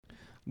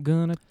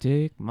Gonna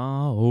take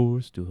my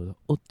horse to the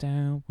old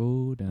town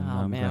road, and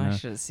Oh I'm man, I gonna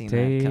should have seen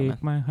that coming.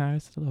 take my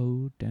horse to the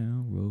old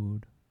town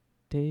road.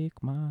 Take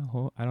my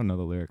horse. I don't know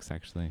the lyrics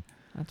actually.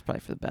 That's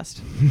probably for the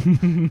best.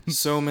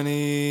 So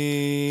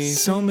many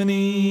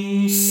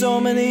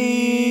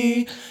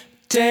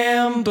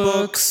damn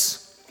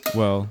books.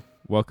 Well,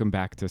 welcome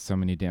back to So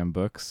Many Damn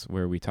Books,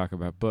 where we talk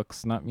about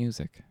books, not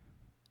music.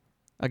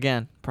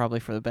 Again, probably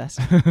for the best.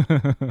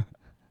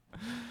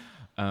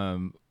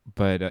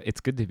 But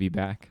it's good to be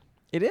back.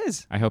 It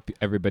is. I hope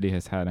everybody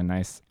has had a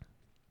nice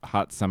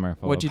hot summer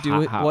full What'd you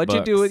of do? hot What'd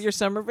you do books. with your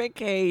summer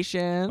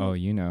vacation? Oh,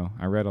 you know,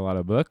 I read a lot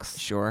of books.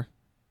 Sure.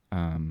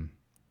 I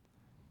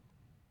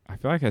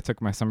feel like I took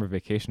my summer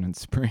vacation in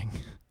spring.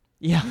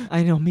 Yeah,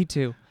 I know. Me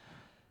too.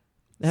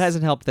 It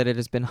hasn't helped that it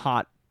has been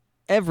hot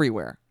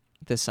everywhere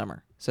this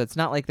summer. So it's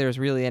not like there's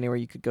really anywhere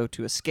you could go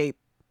to escape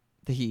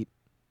the heat.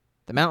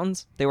 The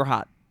mountains, they were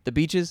hot. The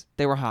beaches,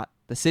 they were hot.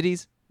 The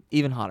cities,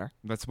 even hotter.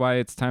 That's why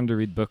it's time to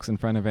read books in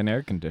front of an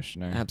air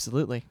conditioner.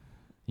 Absolutely.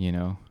 You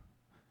know.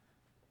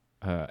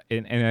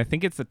 And I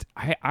think it's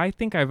I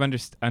think I've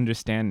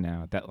understand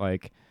now that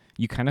like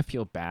you kind of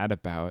feel bad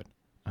about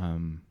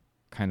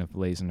kind of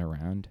lazing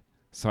around.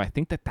 So I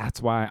think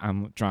that's why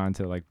I'm drawn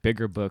to like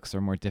bigger books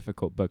or more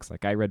difficult books.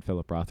 Like I read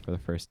Philip Roth for the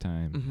first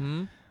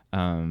time.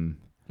 Mm-hmm.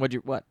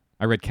 What?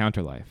 I read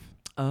Counterlife.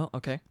 Oh,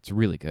 okay. It's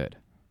really good.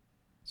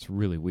 It's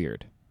really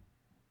weird.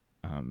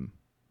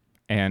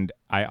 And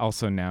I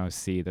also now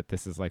see that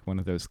this is like one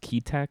of those key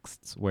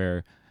texts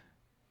where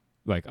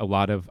like a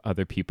lot of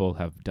other people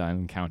have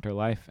done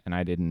Counterlife and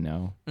I didn't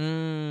know.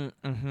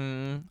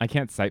 Mm-hmm. I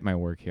can't cite my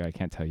work here. I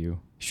can't tell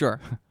you. Sure.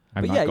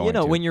 I'm But not yeah, going you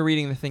know, to. when you're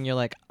reading the thing, you're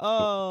like,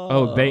 oh.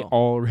 Oh, they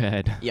all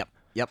read. Yep.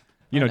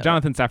 You I know, know.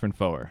 Jonathan Safran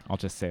Foer. I'll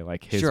just say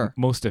like Sure.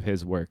 most of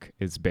his work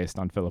is based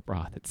on Philip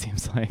Roth. It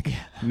seems like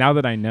now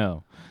that I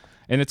know,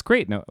 and it's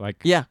great. No, like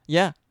Yeah.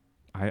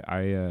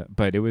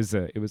 but it was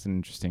an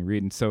interesting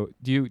read. And so,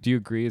 do you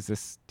agree? Do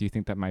you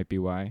think that might be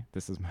why?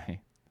 This is my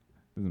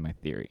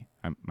theory.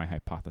 My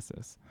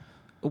hypothesis.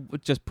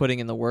 Just putting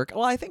in the work.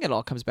 Well, I think it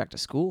all comes back to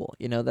school.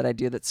 You know, that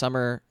idea that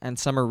summer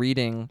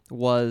reading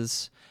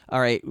was,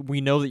 all right, we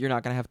know that you're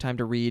not going to have time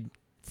to read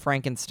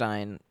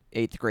Frankenstein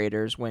 8th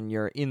graders when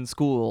you're in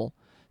school,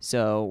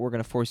 so we're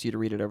going to force you to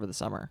read it over the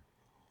summer.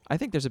 I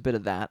think there's a bit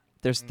of that.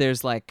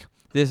 There's like,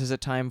 this is a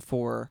time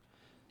for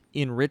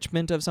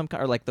enrichment of some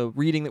kind, or like the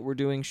reading that we're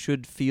doing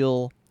should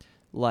feel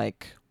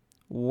like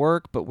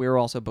work, but we're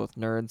also both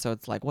nerds, so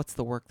it's like, what's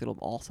the work that'll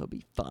also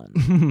be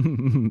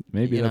fun?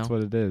 Maybe You that's know?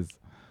 what it is.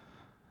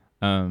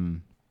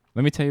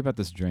 Let me tell you about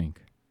this drink.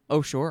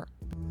 Oh, sure.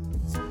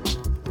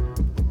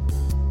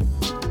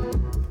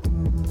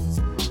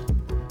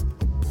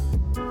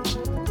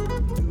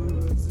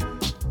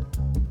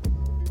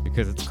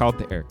 Because it's called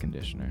the air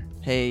conditioner.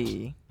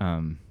 Hey,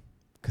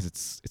 Because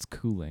it's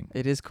cooling.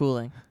 it is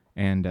cooling.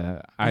 And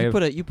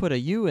You put a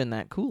U in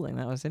that cooling.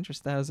 That was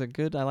interesting. That was a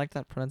good. I like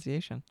that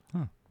pronunciation.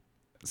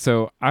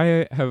 So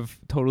I have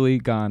totally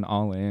gone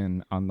all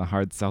in on the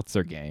hard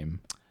seltzer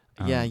game.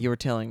 Yeah, you were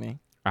telling me.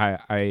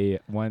 I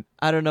want,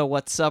 I don't know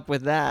what's up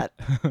with that.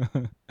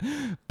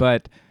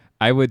 but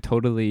I would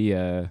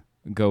totally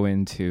go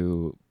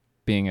into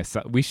being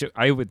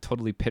I would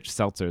totally pitch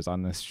seltzers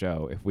on this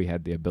show if we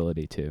had the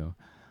ability to,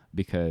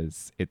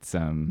 because it's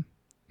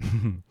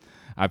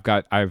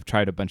I've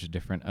tried a bunch of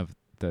different of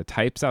the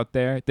types out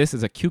there. This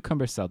is a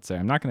cucumber seltzer.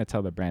 I'm not going to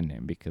tell the brand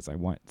name because I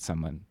want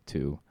someone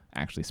to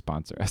actually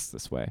sponsor us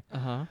this way.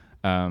 Uh-huh.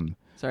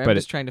 Sorry, But I'm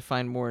just trying to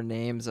find more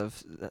names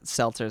of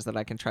seltzers that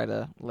I can try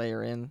to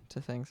layer in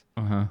to things.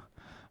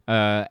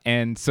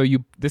 And so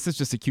this is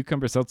just a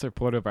cucumber seltzer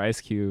poured over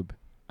ice cube,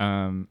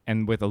 and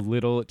with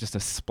just a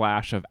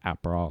splash of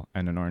Aperol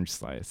and an orange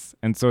slice.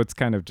 And so it's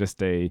kind of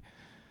just a,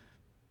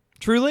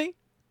 Truly?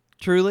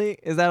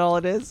 Is that all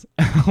it is?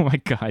 oh my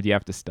God, you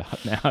have to stop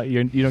now.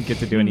 You don't get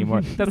to do any more.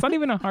 That's not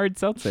even a hard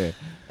seltzer.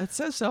 It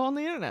says so on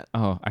the internet.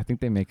 Oh, I think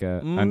they make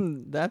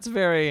That's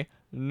very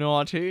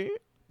naughty.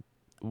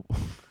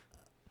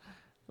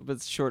 But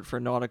it's short for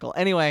nautical.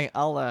 Anyway,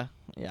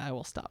 I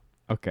will stop.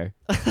 okay.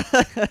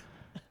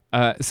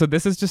 So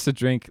this is just a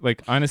drink,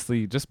 like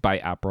honestly, just buy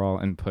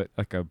Aperol and put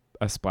like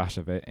a splash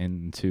of it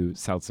into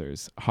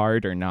seltzers.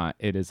 Hard or not,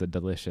 it is a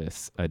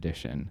delicious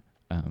addition.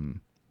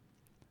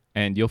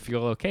 And you'll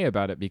feel okay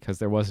about it because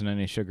there wasn't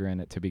any sugar in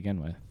it to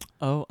begin with,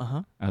 Oh,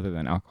 uh-huh. other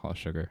than alcohol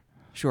sugar.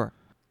 Sure.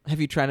 Have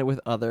you tried it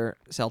with other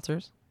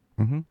seltzers?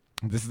 Mm-hmm.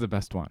 This is the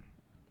best one.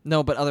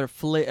 No, but other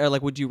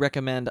like, would you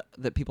recommend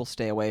that people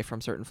stay away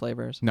from certain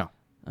flavors? No.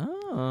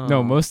 Oh.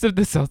 No, most of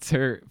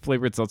the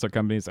flavored seltzer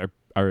companies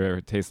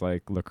are taste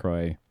like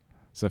LaCroix.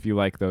 So if you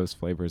like those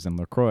flavors in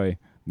LaCroix,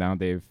 now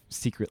they've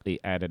secretly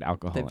added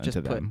alcohol They've into just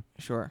put, them.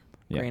 sure,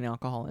 Yeah. grain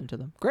alcohol into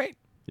them. Great.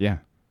 Yeah.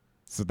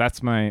 So that's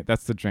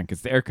the drink.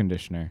 It's the air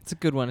conditioner. It's a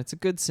good one. It's a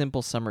good,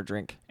 simple summer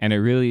drink. And it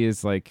really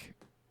is like,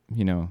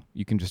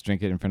 you can just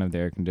drink it in front of the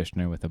air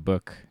conditioner with a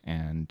book,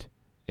 and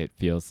it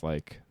feels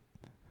like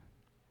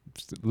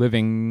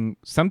living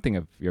something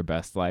of your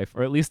best life,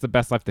 or at least the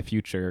best life the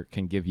future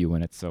can give you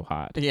when it's so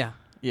hot. Yeah.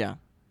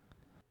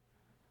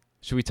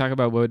 Should we talk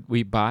about what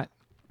we bought?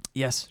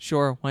 Yes,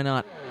 sure. Why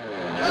not?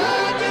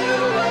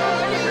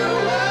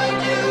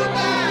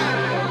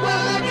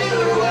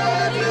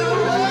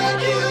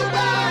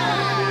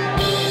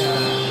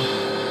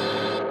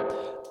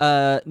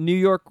 New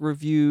York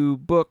Review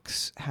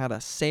Books had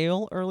a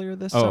sale earlier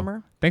this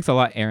summer. Thanks a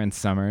lot, Aaron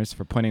Summers,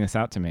 for pointing this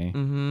out to me.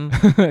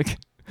 Mm-hmm.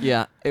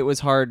 Yeah, it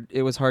was hard.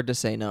 It was hard to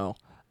say no.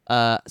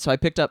 So I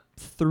picked up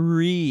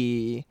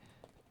 3.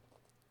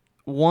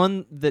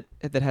 One that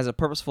has a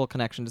purposeful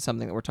connection to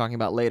something that we're talking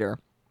about later.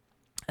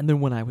 And then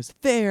when I was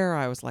there,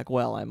 I was like,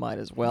 well, I might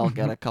as well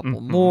get a couple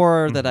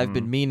more that I've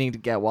been meaning to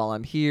get while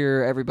I'm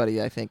here.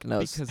 Everybody, I think,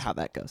 knows how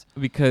that goes.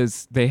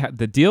 Because the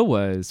deal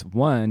was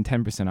 1,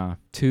 10% off,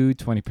 2,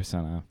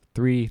 20% off,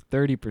 3,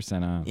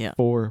 30% off, Yeah.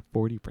 4,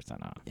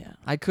 40% off. Yeah,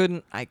 I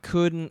couldn't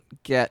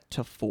get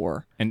to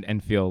 4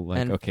 And feel like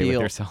and okay with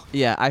yourself.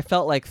 Yeah, I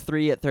felt like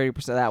 3 at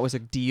 30%. That was a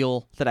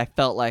deal that I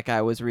felt like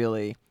I was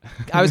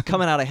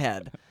coming out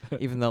ahead,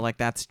 even though like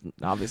that's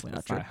obviously not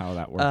That's true. not how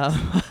that works.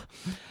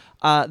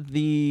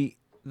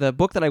 The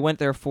book that I went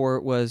there for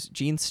was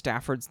Gene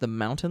Stafford's The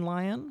Mountain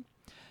Lion,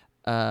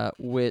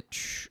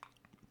 which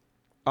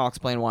I'll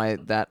explain why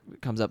that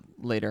comes up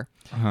later.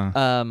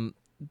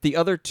 The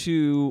other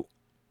 2,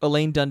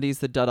 Elaine Dundee's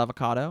The Dud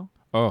Avocado.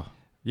 Oh,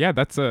 yeah,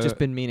 that's Just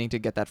been meaning to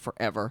get that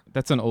forever.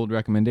 That's an old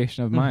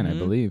recommendation of mine, I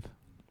believe.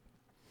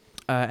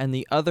 And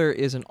the other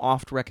is an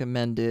oft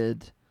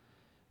recommended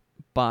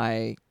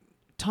by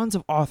tons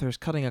of authors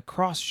cutting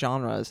across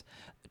genres.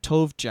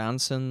 Tove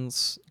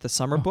Jansson's The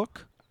Summer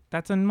Book.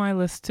 That's on my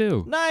list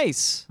too.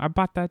 Nice. I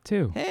bought that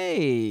too.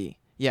 Hey.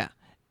 Yeah.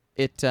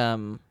 It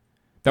That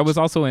was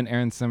also in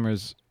Aaron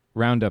Summers'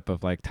 roundup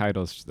of like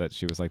titles that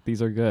she was like, these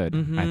are good.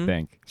 I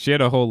think she had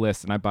a whole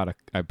list, and I bought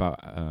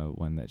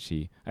one that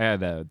I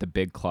had The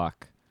Big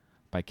Clock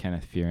by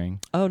Kenneth Fearing.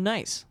 Oh,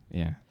 nice.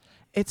 Yeah.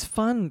 It's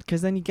fun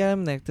because then you get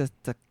them the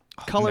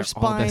color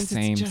they're all the spines.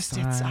 same It's just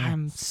size.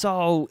 I'm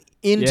so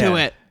into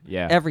it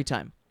Yeah. every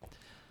time.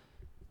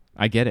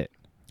 I get it.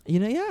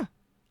 Yeah.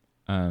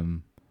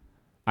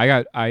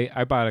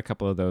 I bought a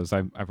couple of those.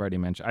 I've already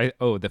mentioned.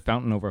 The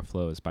Fountain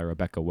Overflows by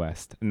Rebecca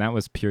West, and that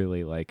was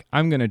purely like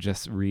I'm gonna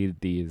just read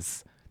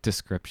these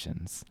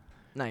descriptions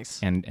Nice.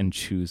 and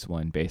choose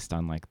one based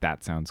on like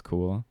that sounds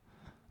cool.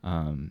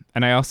 And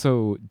I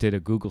also did a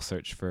Google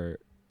search for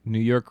New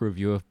York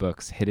Review of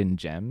Books hidden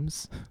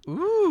gems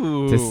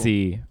Ooh. to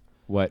see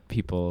what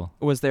people.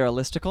 Was there a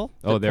listicle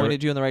that there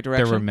pointed you in the right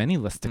direction? There were many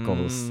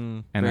listicles,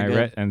 and very I good.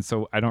 read, and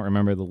so I don't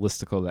remember the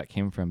listicle that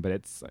came from, but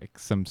it's like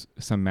some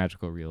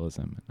magical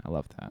realism. And I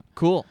love that.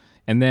 Cool.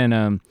 And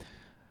then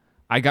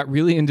I got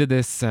really into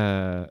this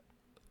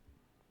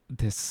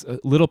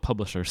little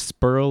publisher,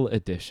 Spurl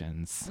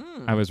Editions.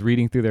 I was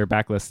reading through their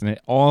backlist, and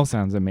it all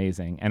sounds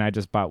amazing. And I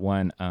just bought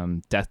one,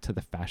 Death to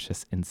the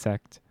Fascist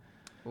Insect,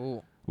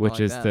 Ooh. which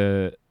like is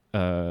that.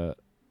 the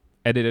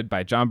edited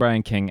by John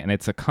Bryan King, and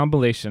it's a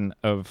compilation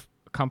of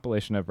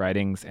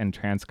writings and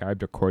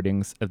transcribed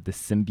recordings of the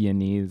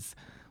Symbionese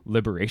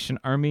Liberation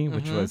Army,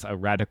 which was a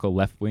radical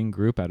left-wing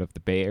group out of the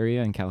Bay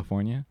Area in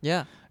California.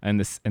 Yeah. And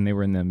they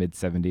were in the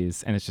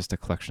mid-70s, and it's just a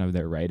collection of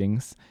their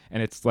writings,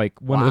 and it's like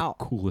one of Wow.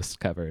 the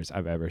coolest covers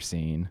I've ever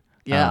seen.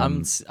 Yeah,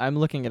 I'm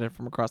looking at it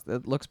from across.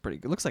 It looks pretty.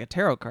 It looks like a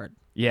tarot card.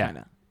 Yeah.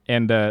 Kinda.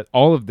 And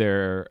all of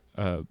their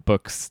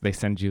books, they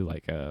send you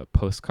like a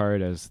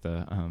postcard as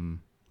the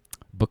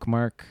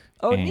bookmark.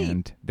 Oh, and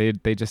neat.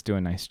 they just do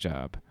a nice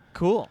job.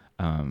 Cool.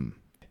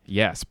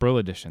 Yeah, Spurl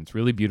Editions,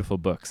 really beautiful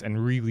books, and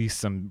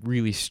some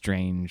really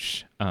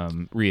strange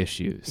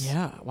reissues.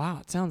 Yeah. Wow.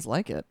 It sounds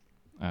like it.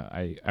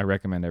 I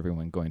recommend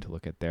everyone going to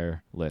look at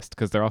their list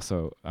because they're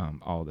also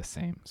all the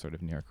same sort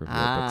of New York Review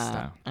of Books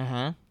style.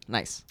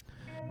 Nice.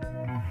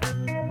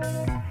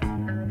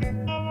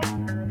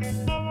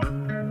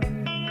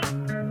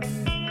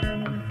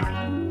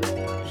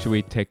 Should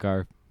we take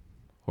our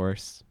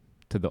horse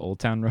to the Old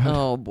Town Road?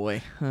 Oh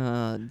boy.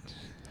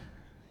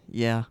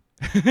 Yeah.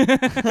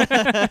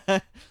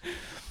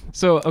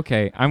 So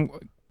okay,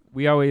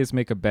 we always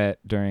make a bet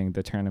during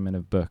the tournament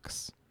of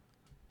books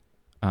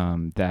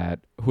that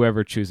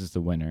whoever chooses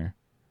the winner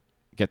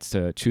gets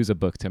to choose a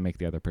book to make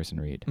the other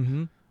person read.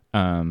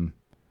 Mm-hmm.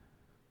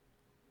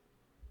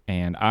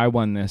 And I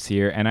won this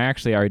year, and I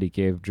actually already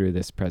gave Drew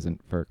this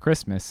present for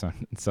Christmas,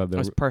 so That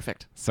was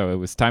perfect. so it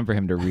was time for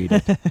him to read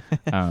it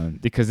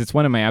because it's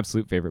one of my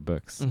absolute favorite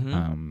books.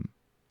 Mhm.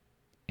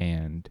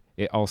 And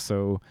it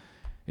also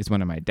is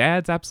one of my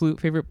dad's absolute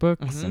favorite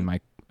books, and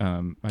my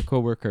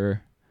coworker's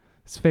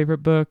favorite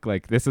book.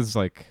 Like this is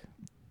like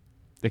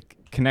it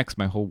connects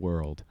my whole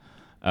world.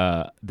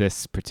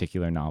 This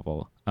particular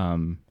novel,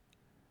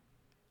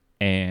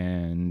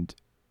 and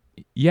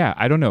yeah,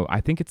 I don't know. I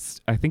think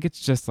it's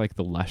just like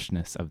the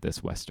lushness of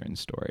this Western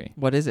story.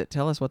 What is it?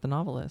 Tell us what the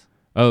novel is.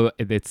 Oh,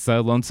 it's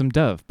Lonesome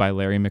Dove by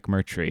Larry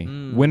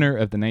McMurtry, winner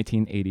of the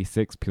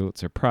 1986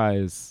 Pulitzer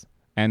Prize,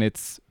 and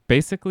it's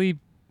basically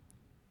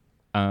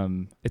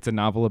it's a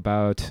novel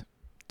about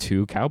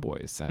two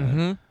cowboys.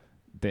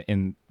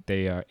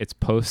 It's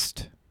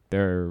post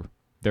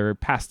they're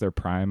past their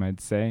prime,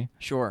 I'd say.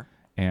 Sure.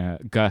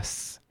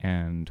 Gus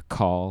and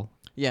Call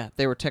Yeah,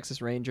 they were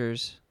Texas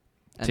Rangers,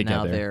 and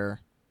now together.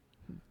 they're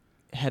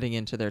heading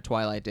into their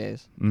twilight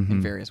days Mhm.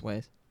 in various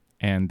ways.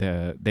 And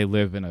they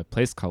live in a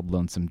place called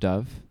Lonesome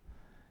Dove,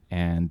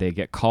 and they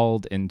get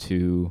called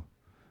into.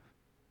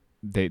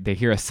 They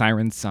hear a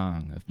siren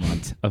song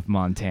of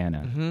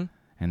Montana, Mm-hmm.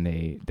 and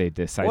they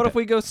decide. What that, if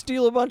we go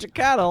steal a bunch of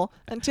cattle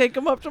and take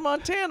them up to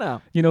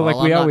Montana? You know, Well,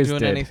 like we I'm always not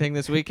doing did. anything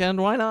this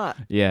weekend. Why not?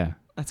 Yeah.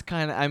 That's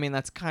kind of. I mean,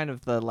 that's kind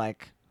of the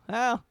like.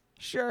 Oh,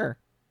 sure.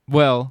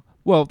 Well,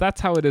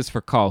 that's how it is for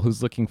Call,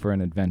 who's looking for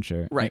an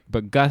adventure. Right.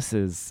 But Gus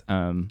is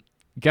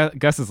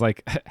Gus is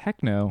like,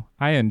 heck no.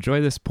 I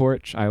enjoy this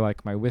porch. I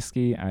like my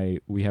whiskey.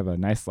 We have a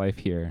nice life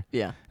here.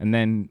 Yeah. And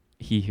then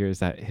he hears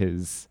that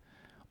his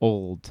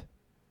old,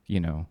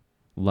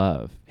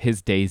 love,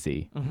 his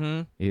Daisy,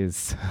 Mm-hmm.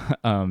 is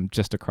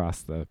just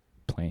across the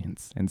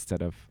plains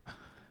instead of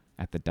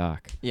at the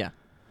dock. Yeah.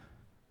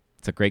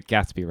 It's a great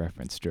Gatsby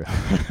reference, Drew.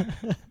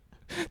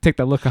 Take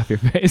that look off your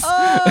face.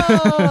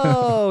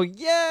 Oh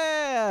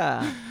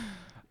yeah.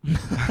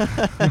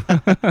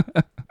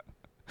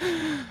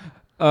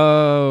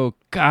 Oh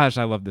gosh,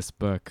 I love this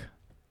book.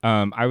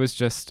 I was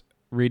just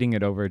reading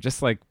it over,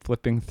 just like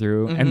flipping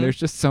through, Mhm. and there's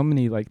just so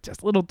many like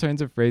just little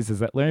turns of phrases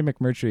that Larry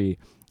McMurtry,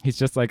 he's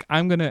just like,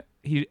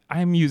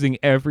 I'm using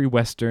every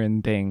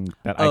Western thing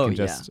that I Oh, can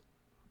yeah. just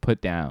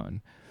put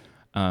down.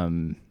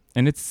 And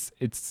it's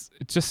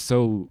just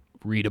so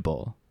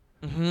readable.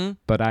 Mm-hmm.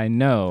 But I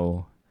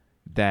know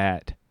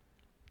that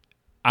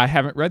I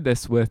haven't read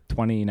this with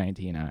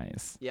 2019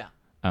 eyes. Yeah.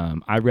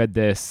 I read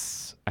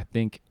this, I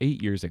think,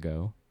 8 years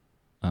ago,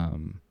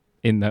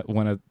 in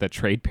one of the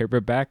trade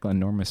paperback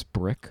enormous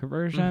brick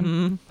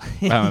version,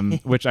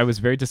 Mhm. which I was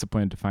very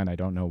disappointed to find. I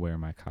don't know where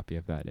my copy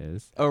of that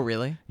is. Oh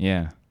really?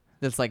 Yeah.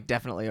 That's like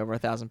definitely over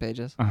 1,000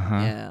 pages. Uh-huh.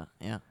 Yeah.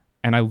 Yeah.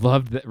 And I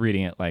loved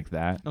reading it like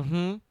that.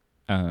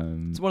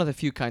 Mm-hmm. It's one of the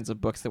few kinds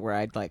of books that where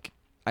I'd like.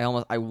 I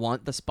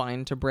want the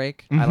spine to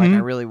break. I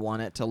Mhm. really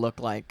want it to look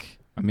like.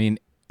 I mean,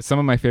 some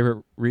of my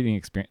favorite reading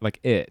experience, like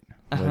It,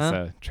 was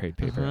Uh-huh. a trade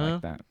paper Uh-huh.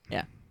 like that.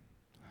 Yeah.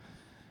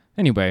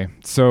 Anyway,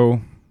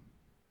 so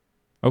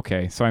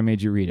I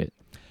made you read it.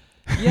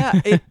 Yeah.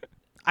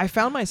 I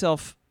found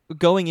myself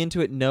going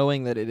into it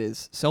knowing that it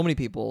is so many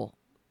people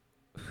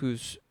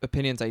whose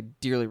opinions I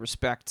dearly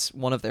respect.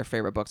 One of their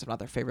favorite books, if not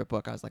their favorite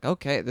book. I was like,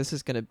 okay, this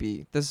is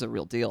a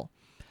real deal.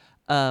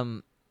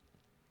 And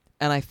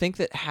I think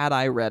that had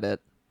I read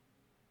it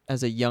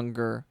as a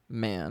younger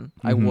man,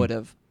 I Mhm. would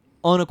have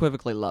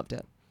unequivocally loved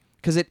it.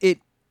 Because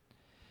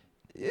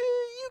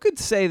you could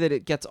say that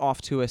it gets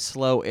off to a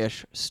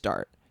slow-ish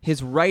start.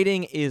 His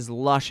writing is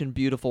lush and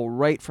beautiful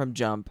right from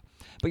jump,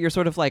 but you're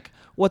sort of like,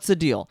 what's the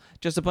deal?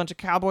 Just a bunch of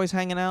cowboys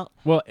hanging out?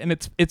 Well, and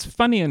it's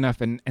funny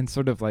enough and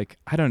sort of like,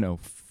 I don't know,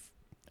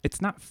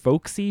 it's not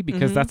folksy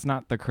because Mhm. that's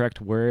not the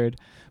correct word,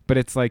 but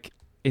it's like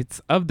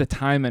it's of the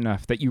time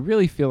enough that you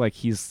really feel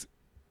like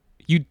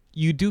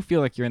you do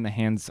feel like you're in the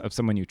hands of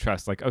someone you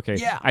trust. Like, okay,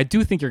 Yeah. I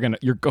do think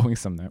you're going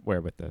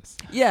somewhere with this.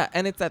 Yeah,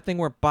 and it's that thing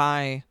where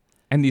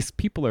And these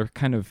people are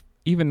kind of,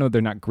 even though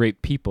they're not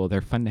great people, they're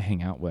fun to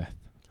hang out with.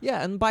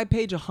 and by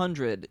page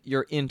 100,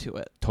 you're into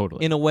it.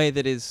 Totally. In a way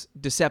that is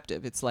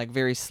deceptive. It's like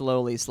very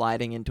slowly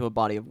sliding into a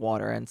body of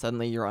water, and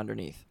suddenly you're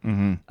underneath.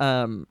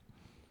 Mm-hmm.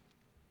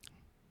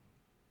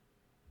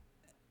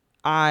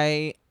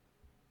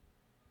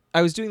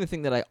 I was doing the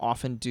thing that I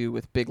often do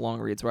with big long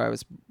reads where I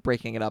was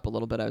breaking it up a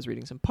little bit. I was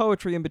reading some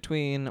poetry in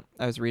between.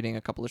 I was reading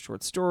a couple of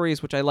short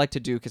stories, which I like to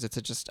do because it's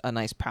just a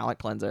nice palate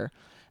cleanser.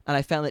 And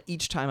I found that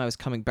each time I was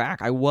coming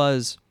back, I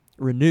was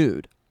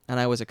renewed and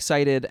I was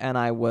excited and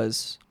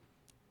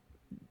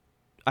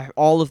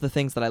all of the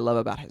things that I love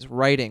about his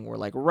writing were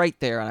like right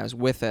there and I was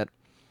with it.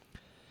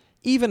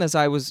 Even as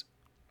I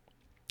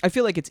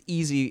feel like it's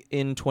easy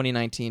in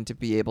 2019 to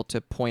be able to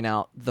point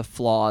out the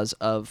flaws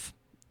of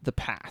the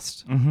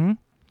past. Mm-hmm.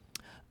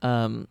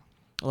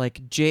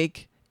 Like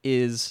Jake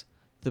is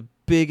the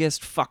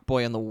biggest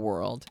fuckboy in the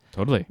world.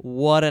 Totally.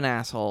 What an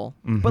asshole.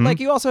 But Mhm. like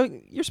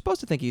you're supposed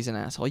to think he's an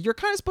asshole. You're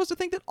kind of supposed to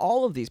think that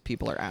all of these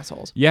people are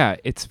assholes. Yeah,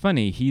 it's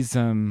funny. He's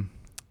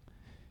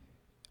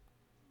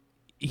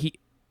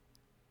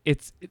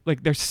it's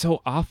like they're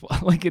so awful.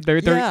 Like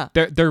Yeah.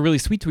 they're really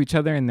sweet to each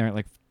other and they're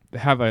like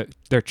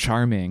they're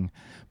charming,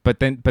 but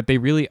they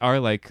really are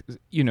like,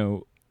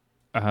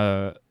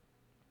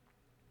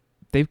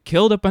 they've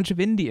killed a bunch of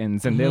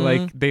Indians and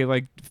Mhm.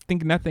 they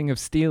think nothing of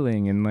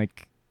stealing and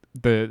like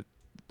they're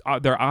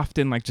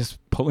often like just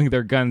pulling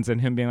their guns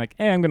and him being like,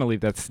 hey, I'm gonna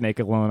leave that snake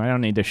alone. I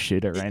don't need to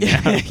shoot it right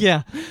now.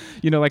 Yeah.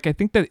 Like I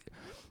think that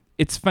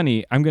it's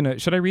funny.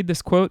 Should I read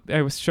this quote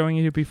I was showing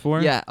you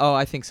before? Yeah. Oh,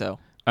 I think so.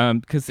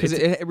 Because Because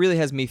it really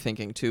has me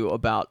thinking too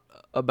about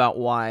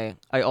why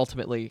I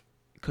ultimately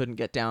couldn't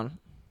get down.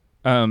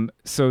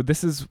 So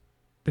this is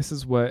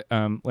what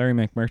Larry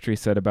McMurtry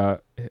said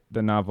about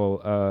the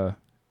novel.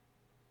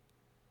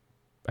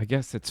 I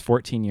guess it's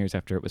 14 years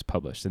after it was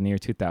published. In the year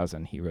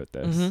 2000, he wrote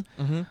this.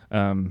 Mm-hmm.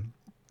 Mm-hmm.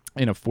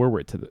 In a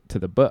foreword to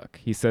the book,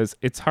 he says,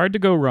 "It's hard to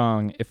go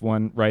wrong if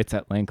one writes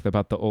at length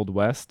about the Old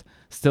West,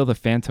 still the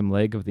phantom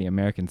leg of the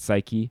American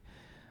psyche.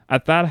 I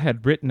thought I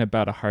had written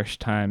about a harsh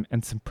time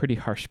and some pretty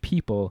harsh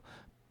people,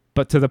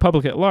 but to the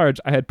public at large,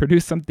 I had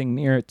produced something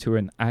near to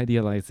an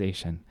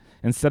idealization.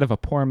 Instead of a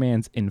poor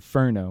man's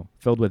inferno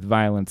filled with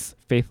violence,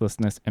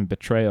 faithlessness, and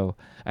betrayal,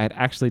 I had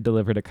actually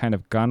delivered a kind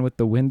of Gone with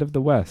the Wind of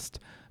the West,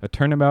 a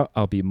turnabout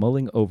I'll be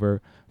mulling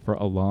over for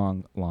a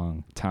long,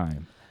 long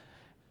time.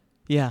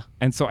 Yeah.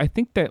 And so I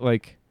think that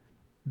like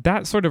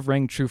that sort of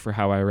rang true for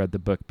how I read the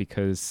book,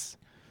 because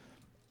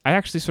I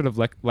actually sort of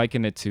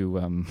liken it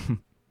to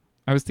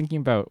I was thinking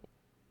about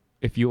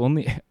if you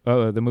only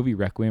the movie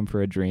Requiem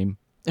for a Dream.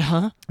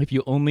 Uh-huh. If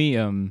you only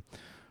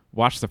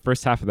watch the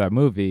first half of that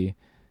movie,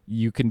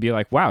 you can be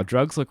like, wow,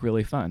 drugs look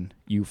really fun.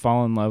 You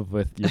fall in love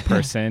with your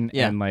person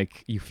Yeah. and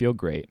like you feel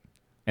great.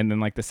 And then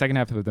like the second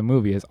half of the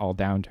movie is all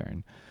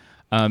downturn.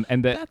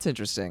 That's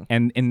interesting.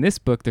 And in this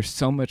book, there's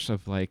so much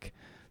of like,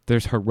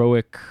 there's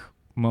heroic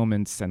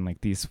moments and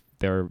like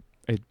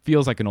it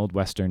feels like an old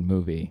Western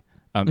movie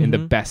in the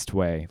best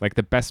way, like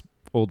the best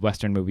old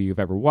Western movie you've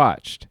ever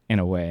watched in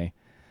a way.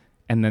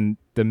 And then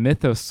the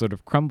mythos sort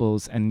of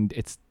crumbles and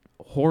it's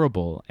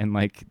horrible and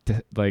like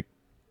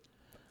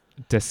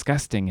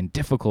disgusting and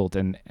difficult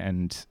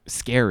and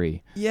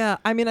scary. Yeah,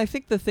 I mean, I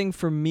think the thing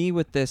for me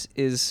with this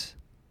is,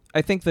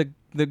 I think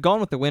the Gone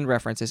with the Wind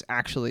reference is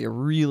actually a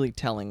really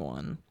telling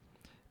one,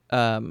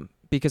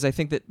 because I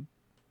think that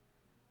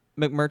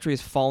McMurtry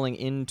is falling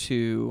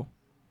into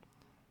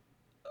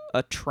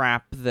a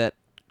trap that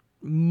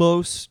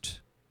most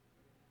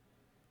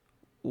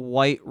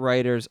white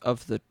writers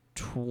of the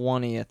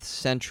 20th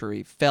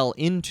century fell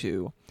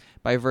into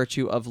by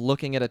virtue of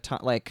looking at a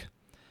time like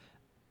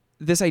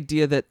this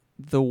idea that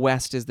the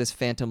West is this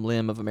phantom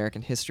limb of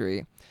American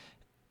history.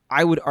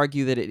 I would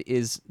argue that it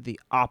is the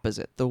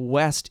opposite. The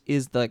West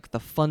is like the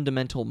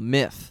fundamental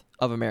myth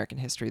of American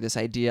history. This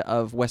idea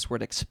of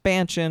westward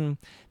expansion,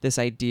 this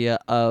idea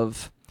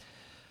of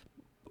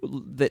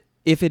that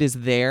if it is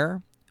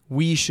there,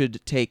 we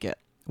should take it.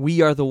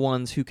 We are the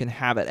ones who can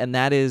have it. And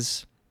that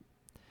is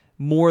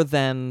more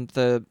than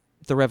the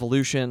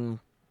revolution,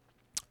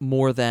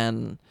 more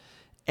than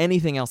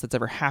anything else that's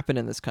ever happened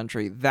in this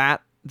country.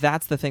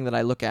 That's the thing that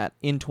I look at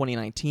in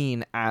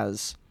 2019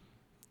 as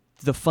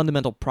the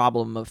fundamental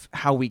problem of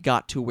how we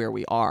got to where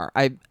we are.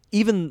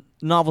 Even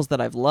novels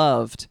that I've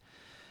loved,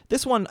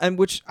 this one, and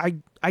which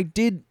I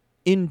did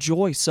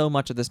enjoy so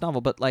much of this novel,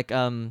 but like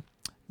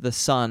The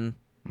Sun,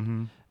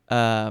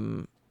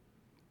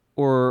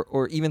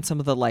 or even some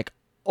of the like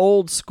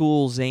old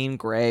school Zane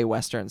Grey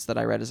westerns that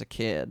I read as a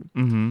kid.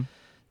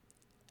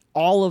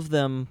 All of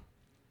them,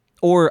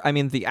 or I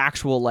mean the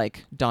actual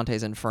like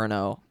Dante's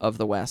Inferno of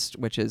the West,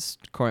 which is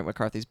Cormac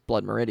McCarthy's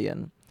Blood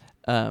Meridian.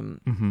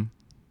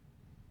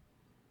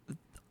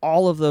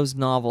 All of those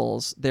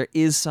novels, there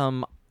is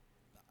some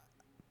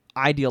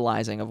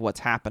idealizing of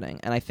what's happening,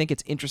 and I think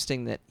it's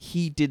interesting that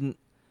he didn't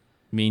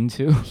mean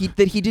to. He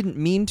didn't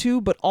mean to,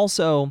 but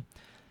also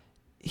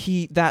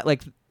he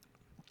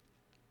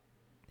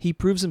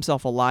proves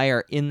himself a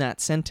liar in that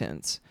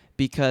sentence,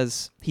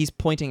 because he's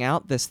pointing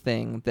out this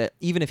thing that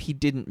even if he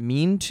didn't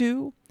mean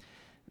to,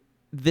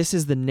 this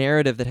is the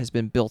narrative that has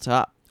been built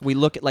up. We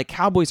look at like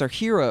cowboys are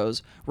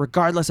heroes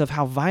regardless of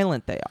how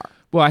violent they are.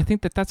 Well, I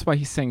think that's why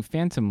he's saying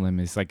phantom limb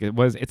is like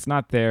it's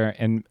not there,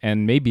 and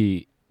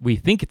maybe we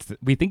think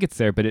it's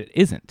there, but it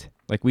isn't.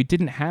 Like we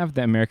didn't have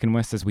the American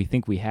West as we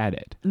think we had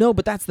it. No,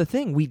 but that's the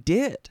thing. We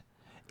did.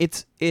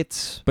 It's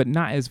but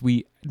not as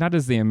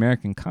the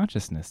American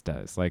consciousness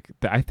does. Like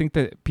I think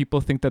that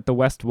people think that the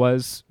West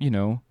was,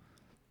 the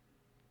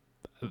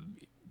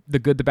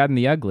good, the bad, and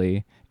the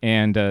ugly,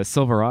 and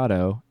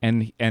Silverado,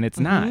 and it's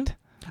not.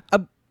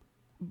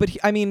 But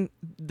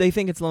they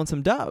think it's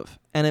Lonesome Dove,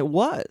 and it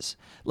was.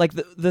 Like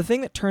the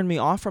thing that turned me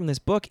off from this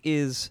book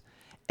is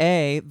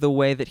the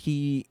way that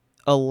he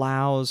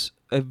allows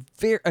a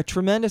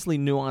tremendously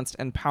nuanced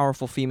and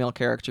powerful female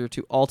character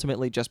to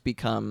ultimately just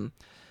become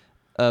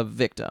a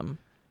victim.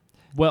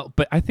 Well,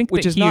 but I think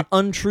which is not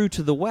untrue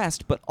to the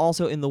West, but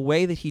also in the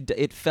way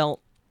that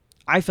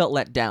I felt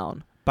let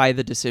down by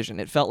the decision.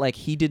 It felt like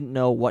he didn't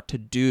know what to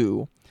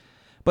do.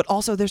 But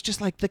also there's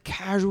just like the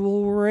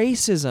casual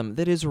racism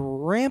that is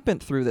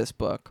rampant through this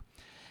book.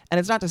 And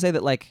it's not to say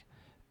that like,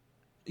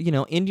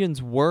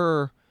 Indians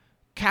were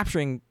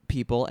capturing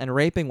people and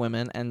raping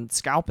women and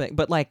scalping,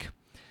 but like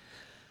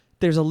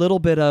there's a little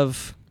bit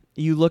of,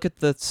 you look at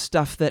the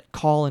stuff that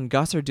Call and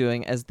Gus are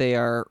doing as they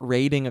are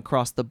raiding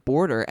across the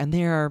border, and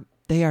they are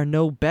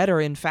no better.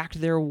 In fact,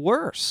 they're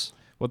worse.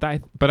 Well,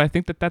 but I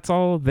think that's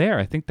all there.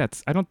 I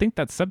don't think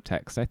that's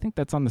subtext. I think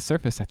that's on the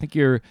surface. I think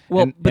you're...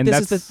 Well, but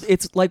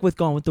it's like with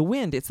Gone with the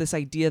Wind. It's this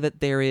idea that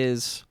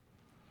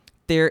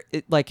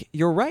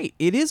you're right.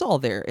 It is all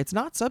there. It's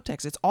not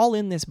subtext. It's all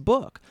in this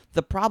book.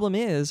 The problem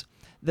is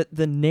that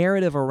the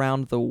narrative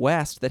around the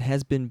West that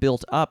has been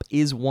built up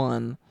is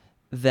one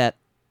that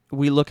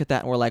we look at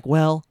that and we're like,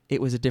 well,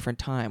 it was a different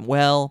time.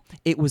 Well,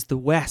 it was the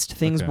West.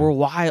 Things were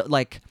wild.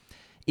 Like,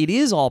 it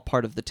is all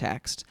part of the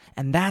text,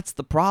 and that's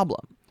the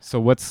problem.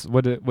 So what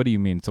do you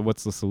mean? So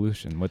what's the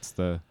solution?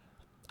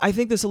 I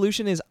think the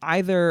solution is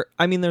either,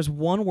 there's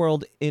one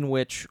world in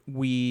which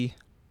we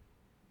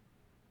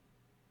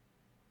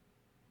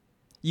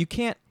you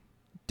can't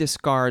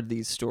discard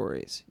these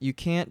stories. You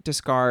can't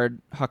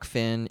discard Huck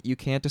Finn. You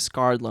can't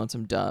discard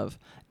Lonesome Dove.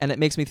 And it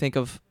makes me think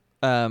of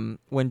when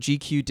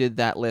GQ did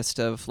that list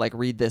of like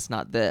read this,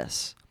 not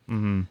this.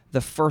 Mm-hmm.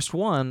 The first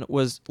one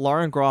was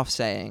Lauren Groff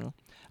saying,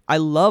 I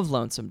love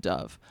Lonesome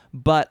Dove,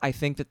 but I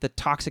think that the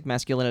toxic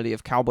masculinity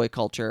of cowboy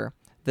culture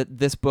that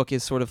this book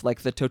is sort of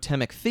like the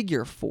totemic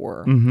figure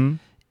for Mm-hmm.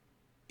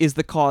 is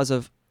the cause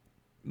of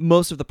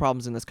most of the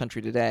problems in this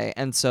country today.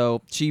 And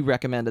so she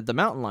recommended The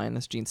Mountain Lion,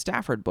 this Gene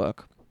Stafford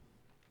book.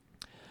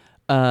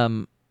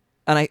 And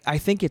I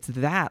think it's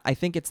that. I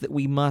think it's that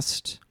we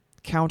must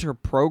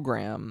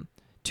counter-program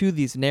to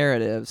these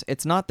narratives.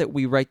 It's not that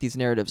we write these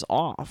narratives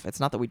off. It's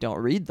not that we don't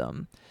read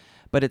them.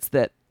 But it's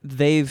that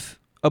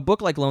a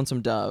book like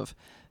Lonesome Dove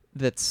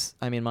that's,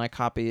 I mean, my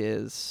copy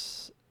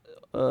is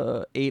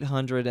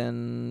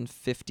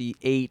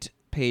 858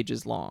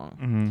 pages long.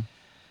 Mm-hmm.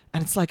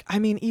 And it's like, I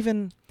mean,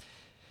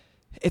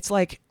 it's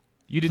like,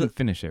 You didn't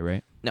finish it,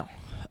 right? no.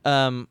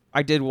 I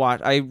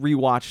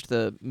rewatched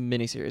the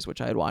miniseries,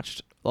 which I had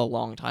watched a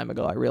long time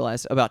ago. I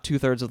realized about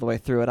 2/3 of the way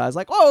through it, I was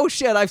like, oh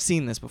shit, I've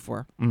seen this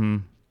before. Mm-hmm.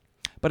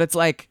 But it's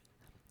like,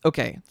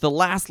 okay, the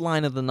last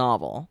line of the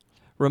novel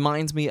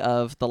reminds me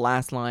of the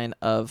last line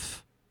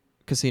of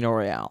Casino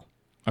Royale,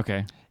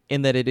 Okay.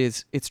 in that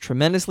it's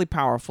tremendously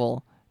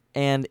powerful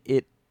and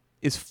it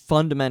is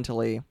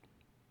fundamentally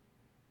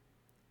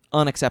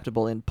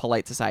unacceptable in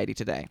polite society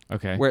today.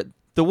 Okay. Where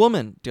the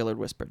woman, Dillard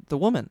whispered, the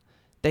woman,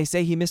 they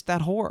say he missed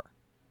that whore,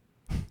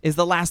 is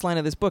the last line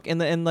of this book.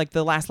 And like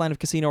the last line of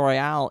Casino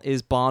Royale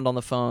is Bond on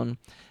the phone,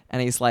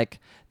 and he's like,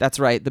 that's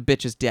right, the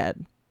bitch is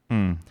dead.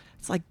 Mm.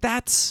 It's like,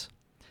 that's...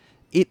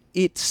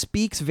 It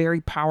speaks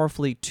very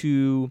powerfully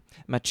to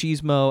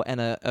machismo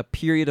and a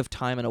period of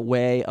time and a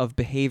way of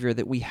behavior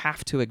that we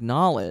have to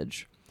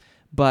acknowledge.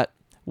 But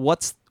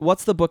what's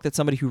the book that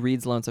somebody who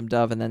reads Lonesome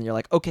Dove and then you're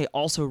like, okay,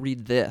 also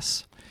read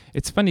this?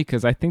 It's funny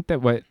because I think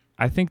the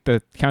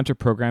counter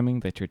programming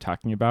that you're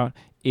talking about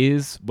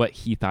is what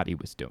he thought he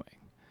was doing,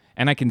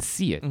 and I can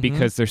see it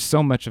because there's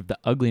so much of the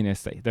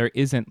ugliness that there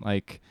isn't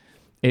like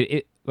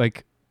it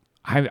like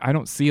I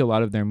don't see a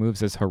lot of their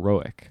moves as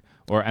heroic,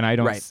 I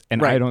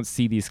don't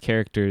see these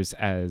characters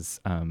as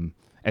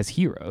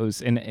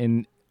heroes,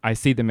 and I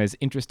see them as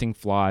interesting,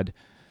 flawed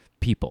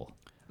people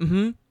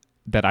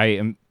that I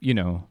am,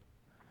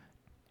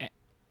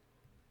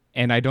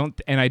 and I don't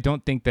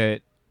think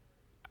that.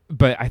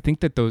 But I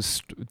think that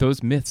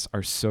those myths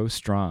are so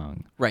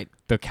strong. Right.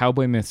 The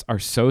cowboy myths are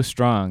so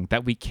strong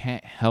that we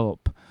can't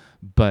help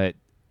but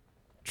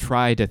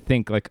try to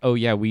think like, oh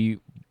yeah,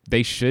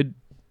 they should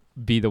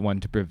be the one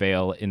to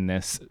prevail in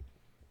this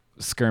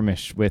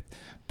skirmish with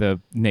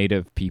the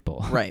native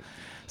people. Right.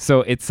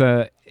 So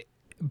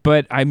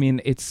but I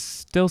mean, it's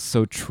still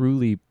so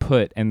truly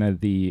put, and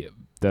the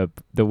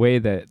way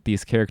that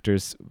these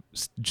characters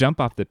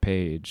jump off the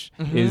page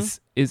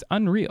is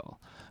unreal.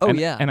 Oh, and,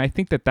 yeah. And I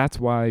think that that's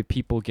why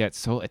people get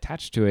so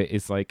attached to it,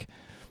 is like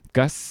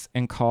Gus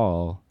and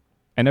Call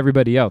and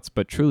everybody else,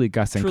 but truly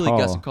Gus and Call.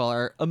 Gus and Call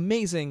are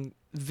amazing,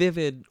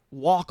 vivid,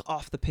 walk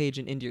off the page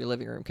and into your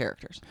living room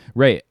characters.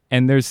 Right.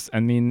 And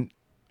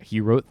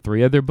he wrote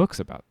 3 other books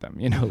about them,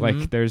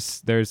 like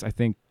there's I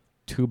think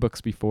 2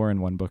 books before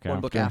and 1 book after. 1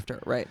 book after,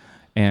 right.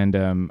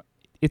 And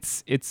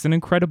it's an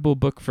incredible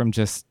book from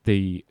just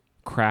the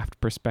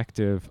craft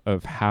perspective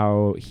of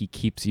how he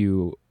keeps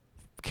you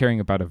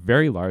caring about a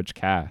very large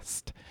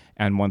cast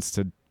and wants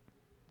to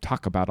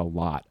talk about a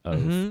lot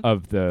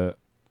of the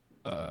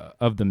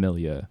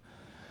milieu.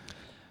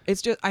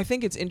 It's just, I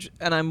think it's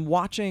and I'm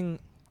watching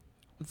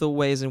the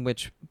ways in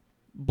which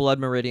Blood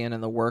Meridian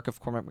and the work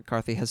of Cormac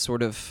McCarthy has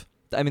sort of,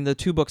 I mean, the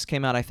 2 books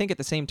came out I think at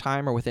the same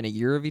time or within a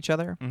year of each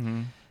other.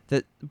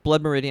 That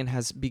Blood Meridian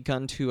has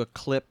begun to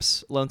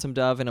eclipse Lonesome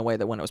Dove in a way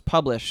that when it was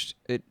published,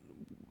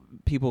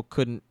 people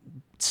couldn't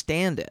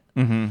stand it.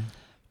 And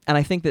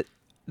I think that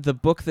the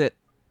book that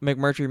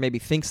McMurtry maybe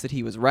thinks that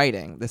he was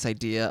writing, this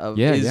idea of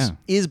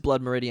is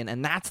Blood Meridian,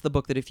 and that's the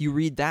book that if you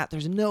read that,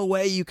 there's no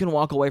way you can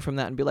walk away from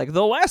that and be like,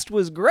 the West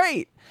was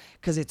great,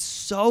 because it's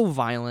so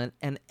violent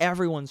and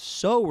everyone's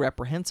so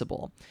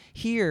reprehensible.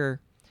 Here,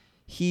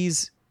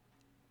 he's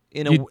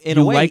in a way,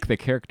 you like the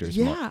characters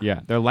more. Yeah. Yeah,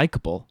 they're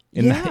likable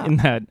in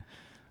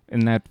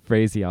that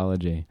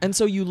phraseology. And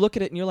so you look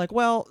at it and you're like,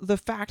 well, the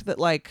fact that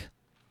like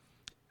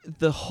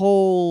the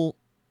whole,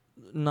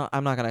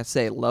 I'm not gonna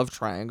say love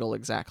triangle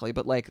exactly,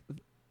 but like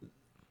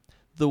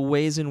the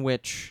ways in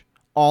which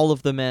all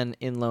of the men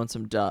in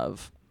Lonesome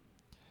Dove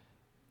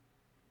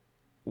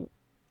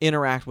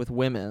interact with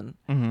women,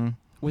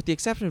 with the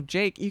exception of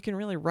Jake, you can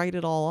really write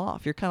it all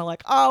off. You're kind of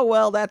like, oh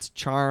well, that's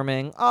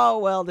charming. Oh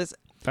well,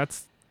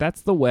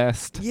 that's the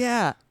West.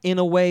 Yeah, in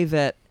a way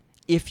that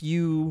if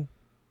you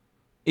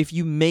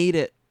made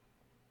it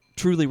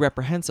truly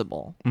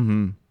reprehensible,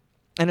 and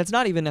it's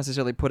not even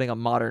necessarily putting a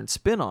modern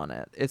spin on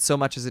it. It's so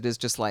much as it is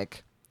just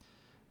like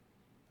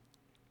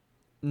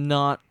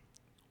not.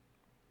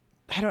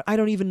 I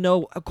don't even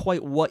know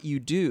quite what you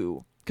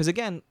do Because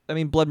again, I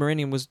mean, Blood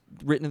Meridian was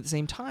written at the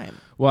same time.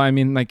 Well, I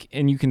mean, like,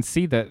 and you can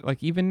see that,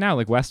 like, even now,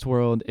 like,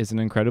 Westworld is an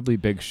incredibly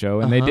big show,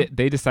 and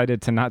they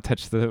decided to not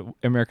touch the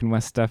American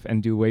West stuff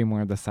and do way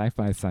more of the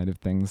sci-fi side of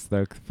things,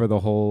 like, for the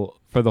whole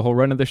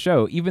run of the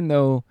show, even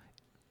though,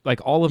 like,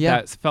 all of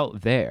that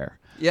felt there.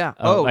 Yeah.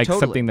 Like totally.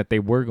 something that they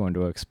were going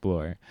to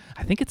explore.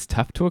 I think it's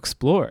tough to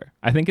explore.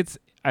 I think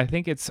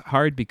it's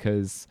hard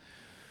because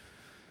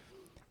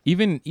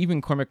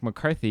even Cormac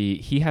McCarthy,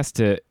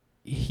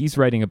 he's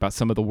writing about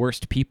some of the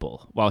worst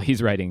people while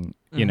he's writing,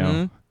 you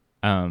know,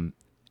 and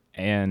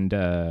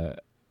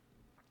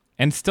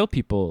still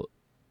people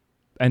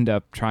end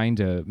up trying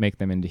to make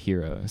them into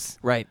heroes.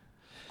 Right.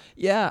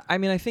 Yeah. I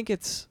mean, I think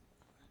it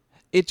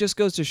just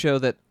goes to show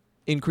that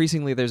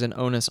increasingly there's an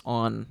onus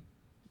on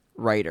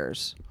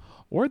writers.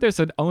 Or there's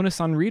an onus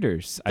on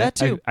readers. That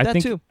too.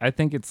 I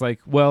think it's like,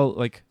 well,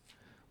 like,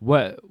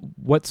 what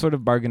sort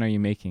of bargain are you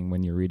making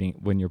when you're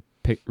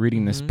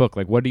reading this book?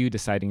 Like, what are you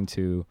deciding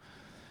to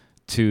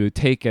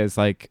take as,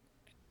 like,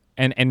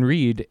 and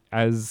read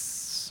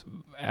as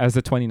a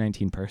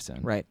 2019 person?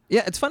 Right.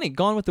 Yeah, it's funny.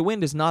 Gone with the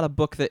Wind is not a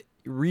book that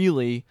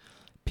really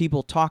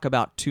people talk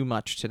about too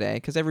much today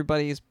because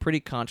everybody is pretty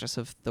conscious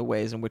of the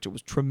ways in which it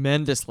was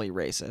tremendously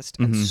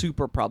racist and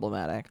super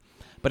problematic.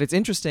 But it's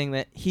interesting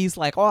that he's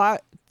like,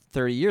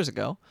 30 years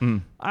ago,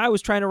 I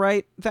was trying to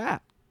write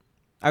that.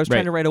 I was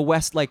trying to write a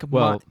West, like,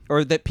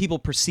 or that people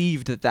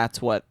perceived that that's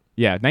what.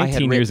 Yeah,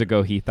 19 years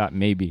ago, he thought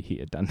maybe he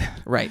had done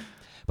that. Right.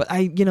 But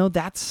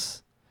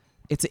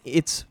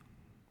it's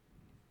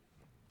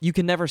you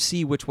can never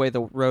see which way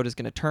the road is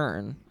going to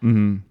turn.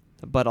 Mm-hmm.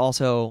 But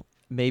also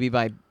maybe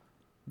by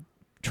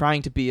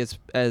trying to be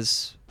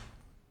as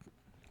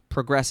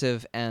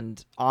progressive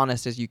and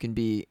honest as you can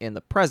be in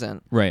the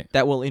present, right,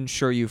 that will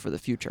insure you for the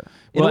future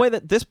in a way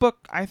that this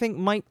book I think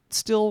might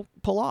still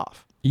pull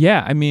off.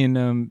 Yeah, I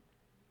mean,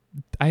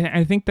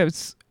 I think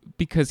that's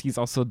because he's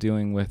also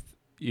dealing with,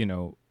 you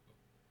know,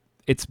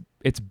 it's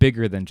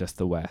bigger than just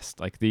the West.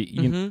 Like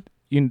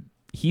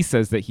he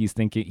says that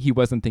he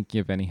wasn't thinking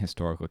of any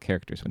historical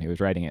characters when he was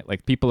writing it.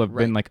 Like, people have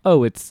been like,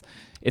 oh, it's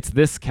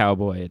this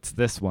cowboy, it's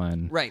this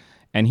one, right.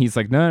 And he's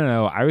like,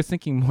 no, I was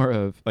thinking more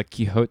of, like,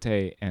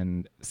 Quixote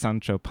and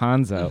Sancho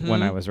Panza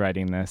when I was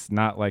writing this,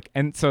 not like,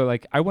 and so,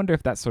 like, I wonder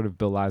if that sort of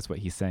belies what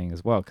he's saying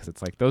as well, because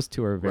it's like those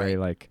two are very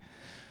like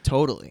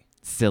totally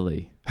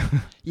silly.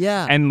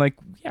 Yeah. And, like,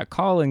 yeah,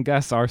 Call and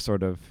Gus are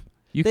sort of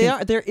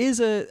there is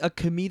a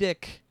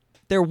comedic.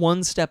 They're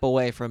one step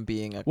away from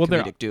being a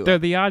comedic duo. They're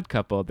the odd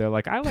couple. They're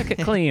like, I like it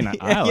clean.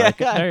 I like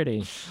it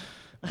dirty.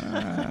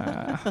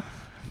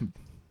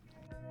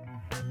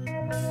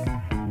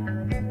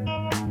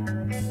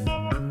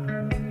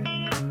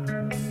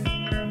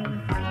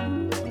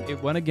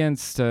 It went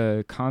against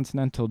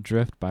Continental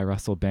Drift by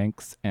Russell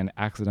Banks and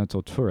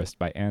Accidental Tourist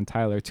by Ann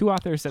Tyler, two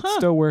authors that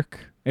still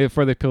work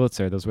for the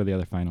Pulitzer. Those were the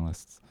other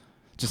finalists.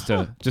 Just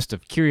a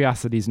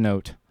curiosity's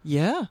note.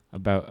 Yeah.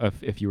 About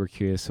if you were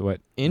curious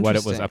what it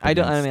was up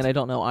against. I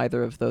don't know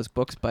either of those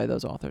books by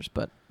those authors,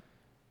 but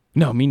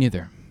no, me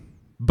neither.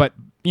 But,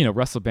 you know,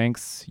 Russell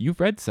Banks, you've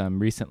read some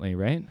recently,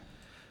 right?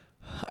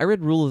 I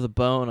read Rule of the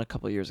Bone a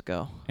couple years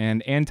ago.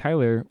 And Ann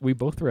Tyler, we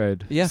both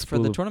read for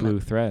the tournament. Blue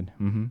Thread.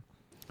 Mm-hmm.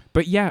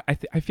 But yeah,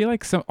 I feel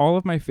like all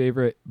of my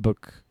favorite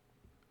book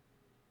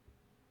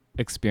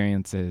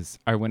experiences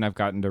are when I've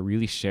gotten to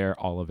really share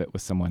all of it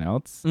with someone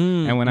else.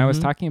 And when I was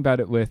talking about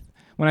it when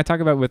I talk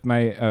about it with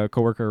my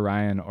coworker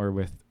Ryan or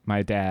with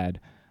my dad,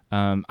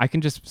 I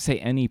can just say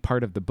any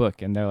part of the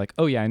book and they're like,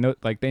 oh yeah, I know,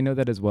 like they know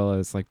that as well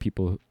as like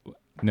people who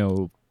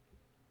know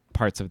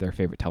parts of their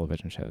favorite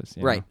television shows.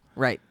 Right.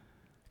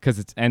 Because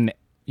it's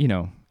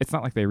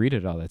not like they read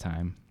it all the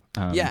time.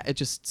 Yeah, it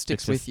just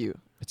sticks with you.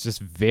 It's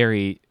just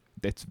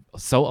it's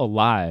so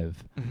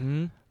alive.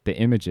 Mm-hmm. The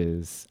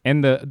images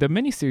and the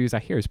miniseries I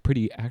hear is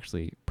pretty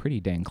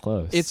dang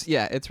close.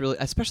 It's really,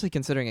 especially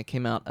considering it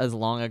came out as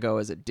long ago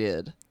as it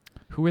did.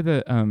 Who are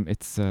the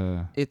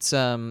It's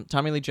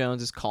Tommy Lee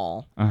Jones is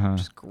Call,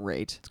 which is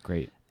great. It's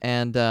great.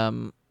 And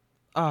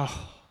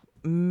oh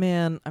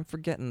man, I'm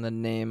forgetting the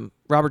name.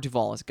 Robert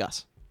Duvall is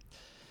Gus.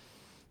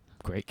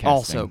 Great casting.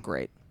 Also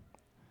great.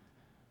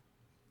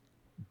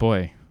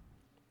 Boy,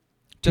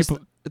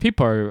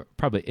 people are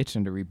probably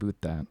itching to reboot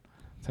that.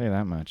 I'll tell you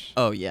that much.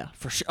 Oh yeah,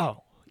 for sure.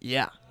 Oh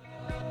yeah.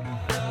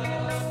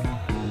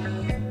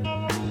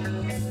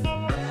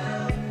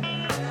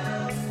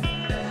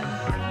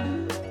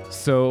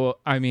 So,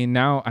 I mean,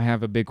 now I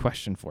have a big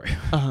question for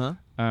you.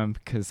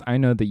 Because I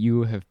know that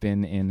you have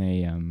been in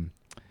a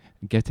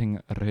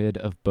getting rid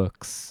of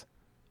books.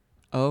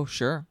 Oh,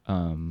 sure.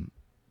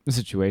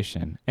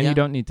 Situation, and you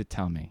don't need to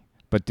tell me.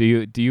 But are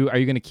you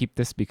going to keep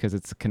this because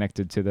it's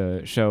connected to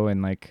the show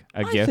and like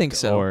a gift? I think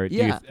so. Or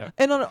yeah.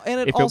 And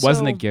if it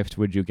wasn't a gift,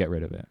 would you get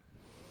rid of it?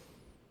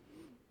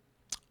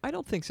 I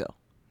don't think so.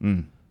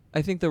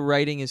 I think the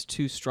writing is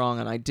too strong,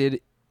 and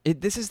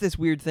this is this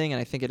weird thing,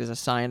 and I think it is a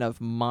sign of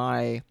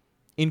my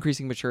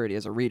increasing maturity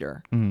as a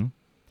reader. Mm-hmm.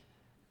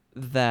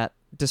 That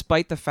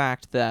despite the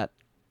fact that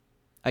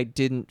I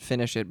didn't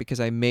finish it because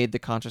I made the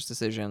conscious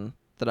decision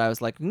that I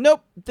was like,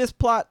 nope, this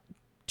plot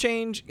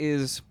change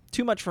is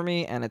too much for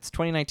me, and it's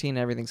 2019 and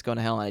everything's going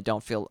to hell, and I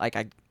don't feel like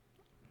I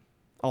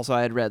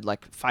had read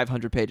like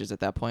 500 pages at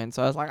that point,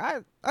 so I was like,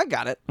 I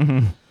got it.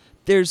 Mm-hmm.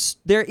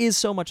 There is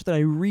so much that I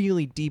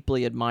really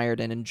deeply admired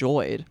and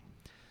enjoyed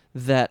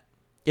that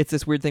it's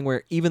this weird thing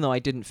where even though I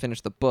didn't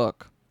finish the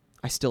book,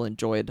 I still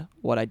enjoyed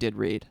what I did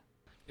read.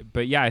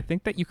 But yeah, I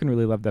think that you can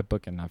really love that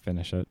book and not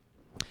finish it.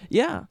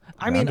 Yeah.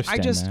 I mean,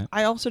 understand that.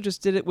 I also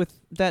just did it with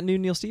that new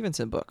Neil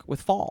Stephenson book,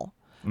 with Fall.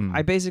 Mm.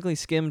 I basically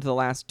skimmed the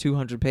last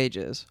 200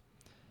 pages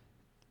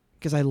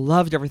because I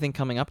loved everything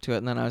coming up to it,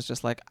 and then I was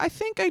just like, I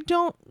think I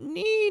don't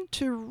need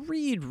to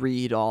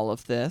read all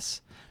of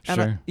this.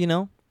 And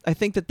Sure. I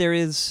think that there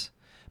is,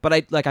 but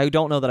I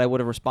don't know that I would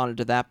have responded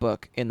to that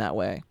book in that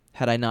way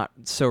had I not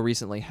so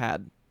recently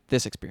had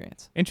this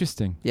experience.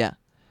 Interesting. Yeah.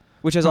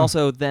 Which has Huh.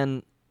 also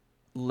then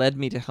led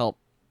me to help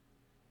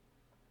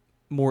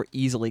more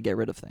easily get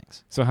rid of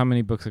things. So how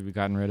many books have you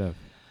gotten rid of?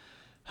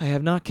 I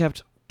have not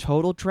kept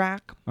total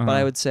track, but Uh-huh.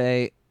 I would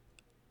say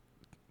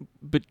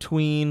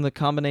between the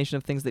combination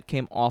of things that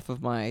came off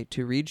of my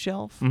to-read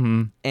shelf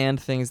Mm-hmm.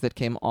 and things that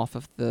came off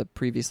of the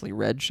previously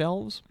read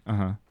shelves,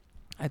 Uh-huh.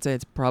 I'd say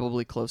it's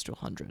probably close to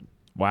 100.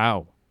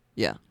 Wow.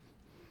 Yeah.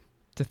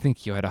 To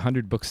think you had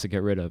 100 books to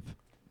get rid of.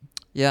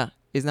 Yeah.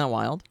 Isn't that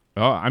wild?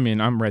 Oh, I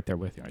mean, I'm right there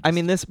with you. I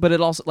mean, but it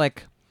also,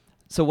 like,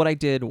 so what I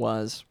did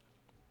was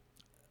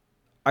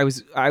I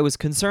was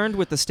concerned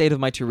with the state of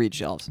my to-read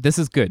shelves. this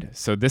is good.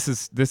 So this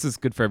is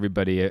good for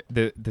everybody.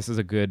 This is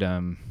a good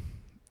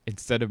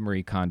instead of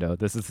Marie Kondo.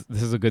 This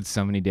is a good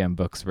so many damn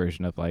books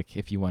version of like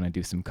if you want to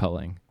do some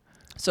culling.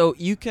 So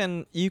you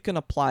can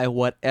apply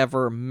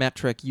whatever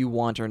metric you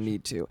want or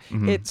need to.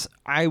 Mhm. It's,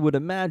 I would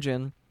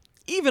imagine,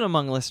 even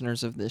among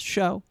listeners of this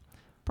show,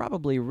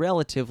 probably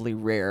relatively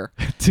rare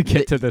to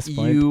get to that this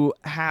point. you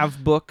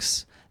have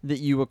books that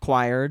you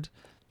acquired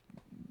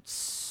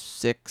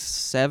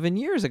 6-7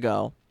 years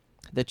ago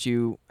that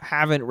you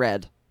haven't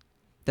read,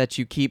 that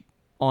you keep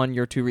on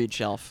your to-read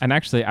shelf. And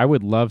actually, I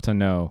would love to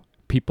know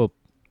people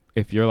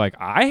if you're like,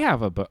 I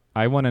have a book.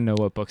 I want to know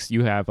what books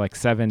you have, like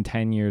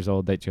 7-10 years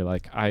old that you're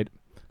like,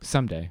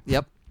 someday.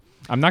 Yep.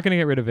 I'm not gonna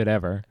get rid of it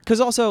ever.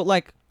 Because also,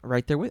 like,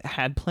 right there with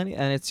had plenty,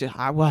 and it's just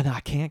I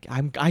can't.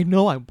 I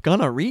know I'm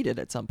gonna read it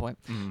at some point.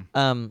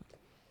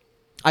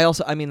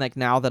 I mean, like,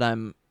 now that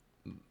I'm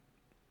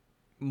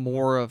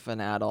more of an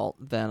adult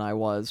than I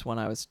was when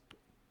I was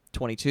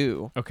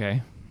 22,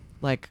 Okay.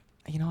 like,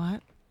 you know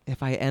what?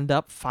 If I end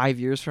up 5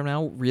 years from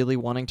now really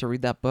wanting to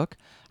read that book,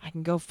 I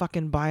can go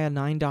fucking buy a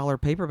 $9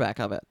 paperback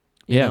of it.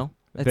 You Yeah. know?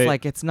 It's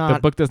like, it's The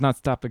not. book does not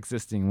stop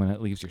existing when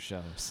it leaves your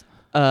shelves.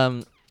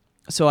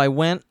 So I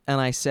went and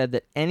I said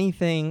that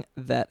anything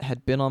that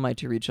had been on my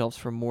to-read shelves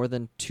for more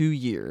than 2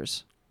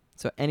 years,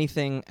 so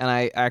anything, and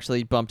I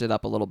actually bumped it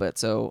up a little bit.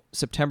 So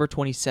September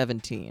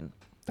 2017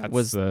 That's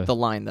was the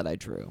line that I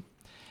drew.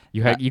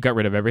 you got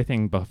rid of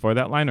everything before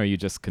that line, or you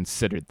just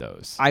considered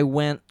those? I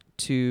went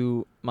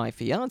to my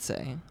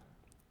fiance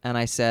and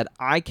I said,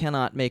 I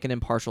cannot make an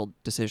impartial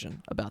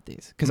decision about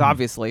these because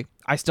obviously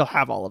I still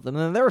have all of them.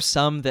 And there were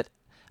some that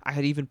I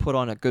had even put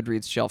on a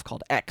Goodreads shelf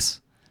called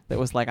X that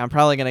was like, I'm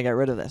probably going to get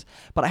rid of this,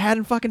 but I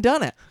hadn't fucking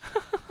done it.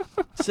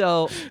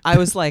 So I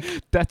was like,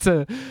 that's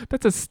a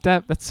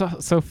step. That's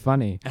so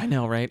funny. I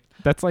know, right?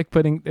 That's like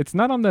putting, it's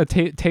not on the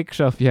take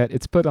shelf yet.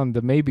 It's put on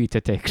the maybe to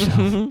take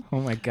shelf.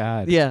 Oh my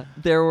God. Yeah,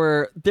 there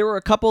were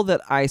a couple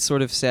that I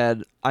sort of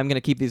said, I'm going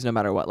to keep these no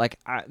matter what. Like,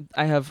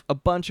 I have a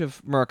bunch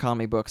of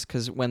Murakami books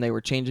because when they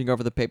were changing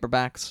over the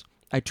paperbacks,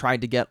 I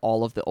tried to get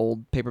all of the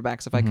old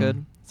paperbacks if I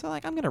could. So,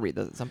 like, I'm going to read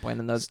those at some point.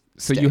 And those.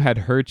 So you had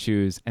her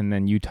choose, and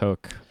then you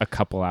took a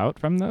couple out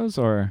from those,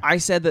 or? I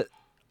said that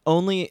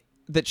only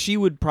that she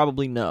would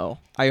probably know.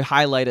 I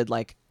highlighted,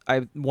 like,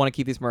 I want to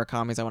keep these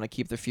Murakamis. I want to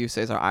keep the few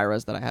Cesar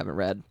Iras that I haven't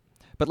read.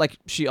 But, like,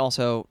 she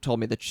also told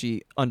me that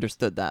she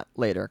understood that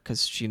later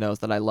because she knows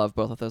that I love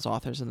both of those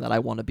authors and that I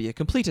want to be a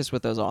completist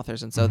with those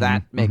authors. And so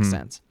that makes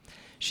sense.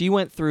 She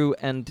went through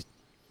and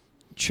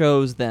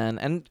chose then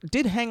and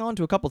did hang on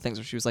to a couple things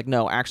where she was like,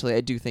 no, actually,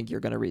 I do think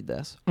you're going to read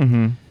this.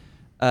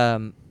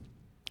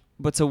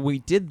 But so we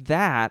did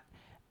that.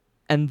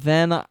 And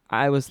then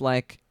I was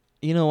like,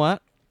 you know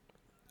what?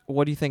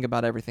 What do you think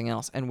about everything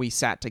else? And we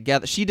sat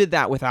together. She did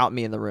that without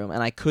me in the room,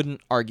 and I couldn't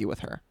argue with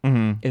her.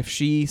 If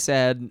she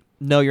said,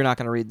 no, you're not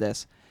going to read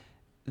this,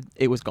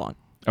 it was gone.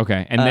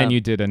 Okay. And then you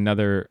did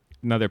another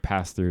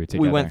pass through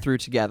together. We went through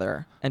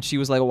together, and she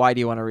was like, why do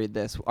you want to read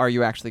this? Are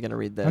you actually going to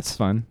read this? That's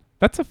fun.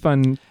 That's a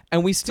fun.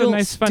 And we still,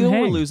 nice, fun were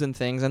hang. losing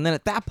things. And then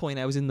at that point,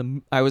 I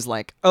was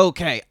like,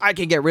 okay, I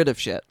can get rid of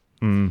shit.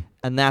 And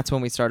that's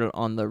when we started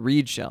on the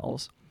read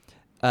shelves.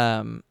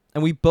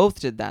 And we both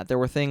did that. There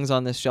were things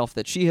on this shelf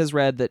that she has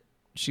read that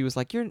she was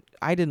like,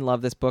 I didn't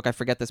love this book. I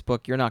forget this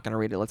book. You're not going to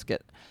read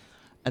it.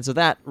 And so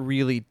that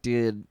really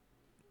did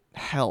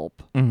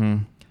help.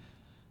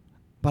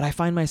 But I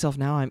find myself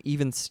now, I'm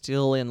even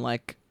still in,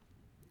 like,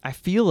 I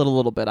feel it a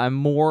little bit. I'm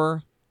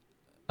more,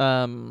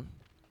 less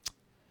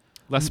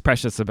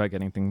precious about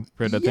getting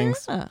rid of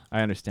things.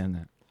 I understand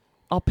that.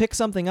 I'll pick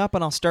something up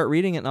and I'll start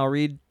reading it, and I'll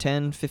read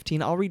 10,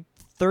 15, I'll read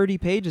 30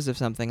 pages of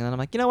something. And then I'm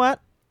like, you know what?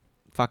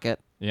 fuck it.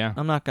 Yeah.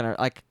 I'm not gonna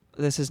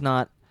this is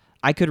not.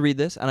 I could read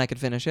this and I could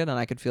finish it and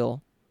I could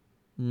feel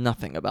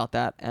nothing about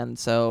that, and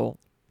so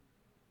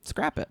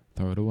scrap it.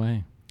 Throw it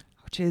away.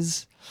 Which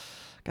is,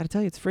 gotta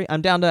tell you, it's free.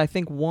 I'm down to I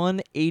think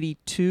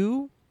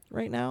 182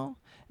 right now,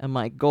 and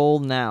my goal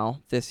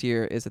now this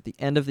year is at the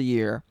end of the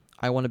year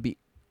I want to be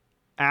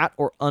at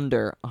or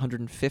under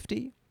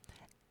 150,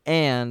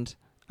 and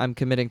I'm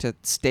committing to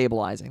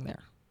stabilizing there.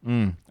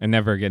 And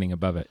never getting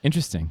above it.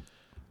 Interesting.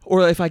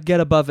 Or if I get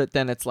above it,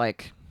 then it's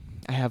like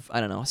I have, I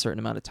don't know, a certain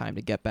amount of time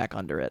to get back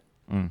under it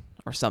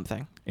or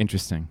something.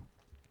 Interesting.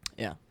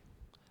 Yeah.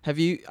 Have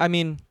you? I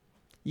mean,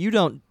 you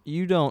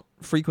don't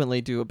frequently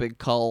do a big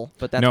cull,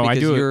 but that's No, because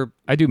I do. you're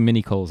I do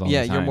mini culls all the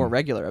time. you're more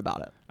regular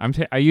about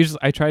it.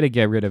 I try to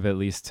get rid of at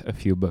least a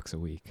few books a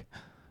week,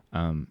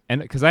 and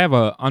because I have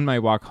on my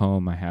walk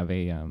home I have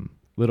a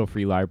little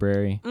free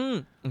library,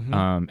 Mm-hmm.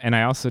 and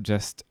I also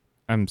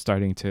I'm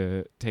starting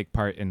to take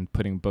part in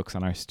putting books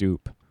on our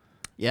stoop,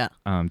 Yeah,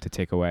 to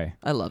take away.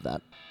 I love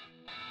that.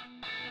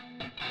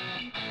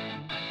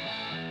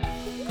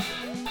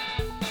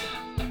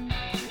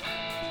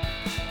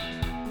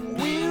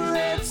 We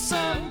read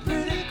some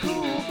pretty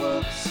cool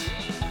books.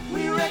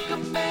 We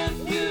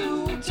recommend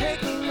you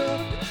take a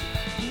look.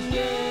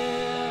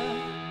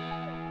 Yeah.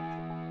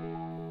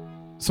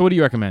 So what do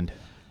you recommend?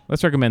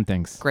 Let's recommend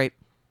things. Great.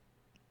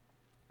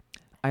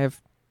 I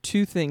have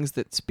two things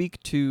that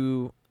speak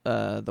to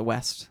the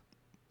West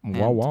and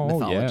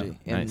mythology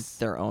yeah. in Nice.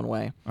 their own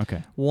way.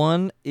 Okay.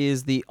 One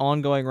is the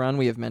ongoing run,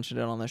 we have mentioned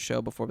it on the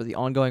show before, but the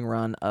ongoing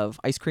run of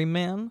Ice Cream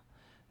Man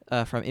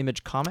from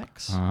Image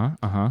Comics.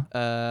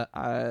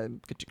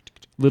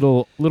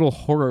 Little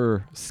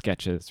horror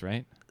sketches,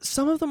 right?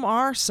 Some of them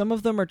are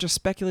just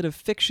speculative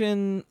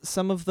fiction.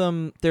 Some of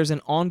them, there's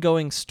an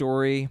ongoing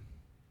story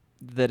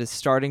that is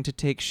starting to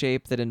take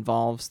shape that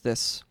involves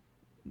this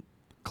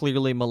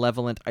clearly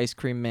malevolent ice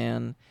cream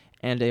man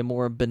and a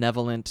more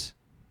benevolent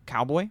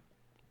cowboy,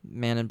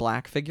 man in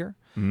black figure.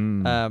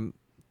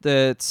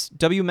 It's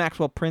W.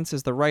 Maxwell Prince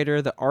is the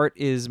writer. The art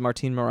is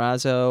Martin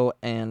Morazzo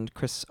and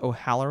Chris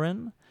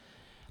O'Halloran.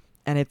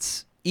 And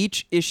it's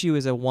each issue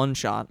is a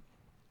one-shot.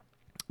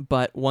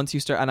 But once you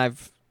start, and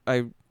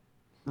I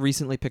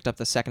recently picked up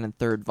the second and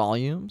third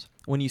volumes.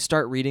 When you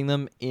start reading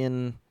them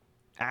in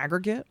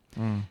aggregate,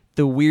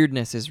 the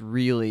weirdness is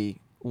really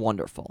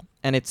wonderful,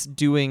 and it's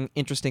doing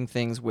interesting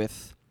things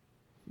with,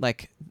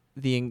 like,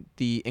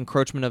 the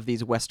encroachment of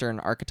these Western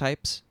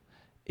archetypes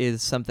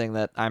is something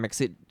that I'm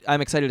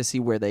excited to see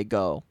where they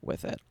go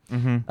with it.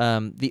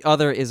 The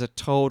other is a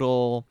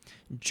total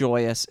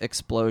joyous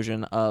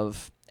explosion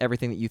of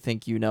everything that you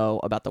think you know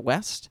about the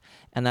West,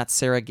 and that's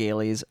Sarah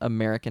Gailey's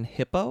American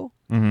Hippo.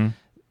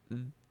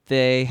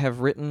 They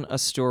have written a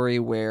story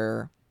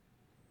where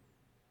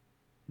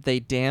they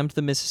dammed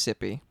the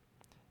Mississippi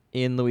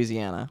in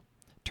Louisiana,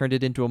 turned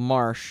it into a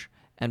marsh,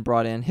 and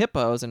brought in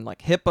hippos, and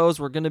like hippos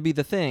were going to be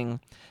the thing,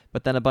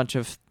 but then a bunch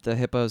of the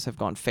hippos have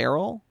gone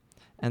feral,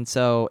 and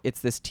so it's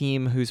this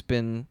team who's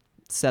been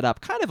set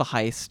up, kind of a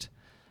heist.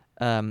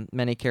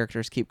 Many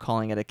characters keep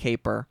calling it a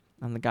caper,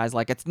 and the guy's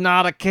like, it's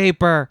not a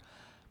caper,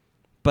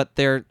 but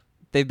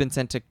they've been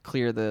sent to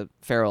clear the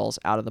ferals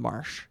out of the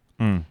marsh.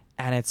 And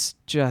it's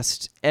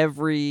just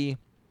every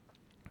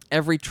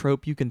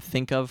trope you can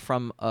think of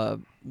from a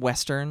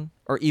Western,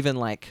 or even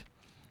like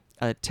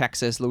a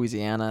Texas,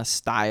 Louisiana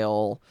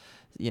style,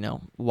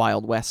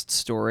 Wild West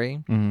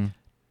story,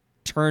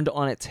 turned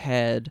on its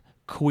head,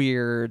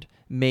 queered,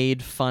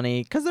 made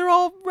funny, because they're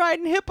all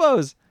riding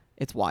hippos.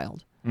 It's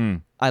wild.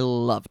 I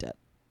loved it.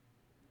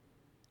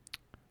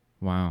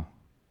 Wow.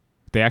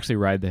 They actually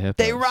ride the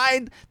hippos. They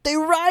ride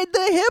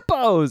the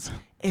hippos.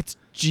 It's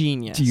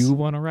genius. Do you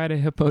want to ride a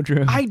hippo,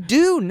 Drew? I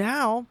do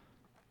now.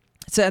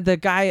 So the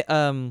guy,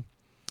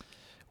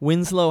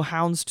 Winslow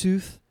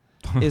Houndstooth,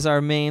 is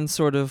our main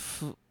sort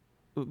of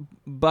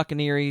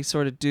buccaneery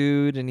sort of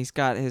dude, and he's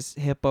got his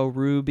hippo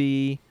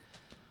Ruby.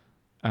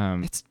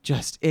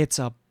 It's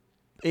a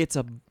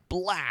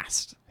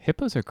blast.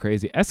 Hippos are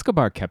crazy.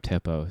 Escobar kept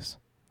hippos,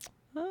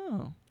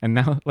 Oh. and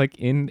now like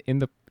in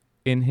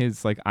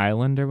his like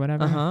island or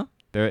whatever, Uh-huh.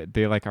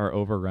 they like are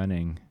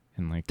overrunning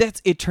and like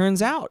It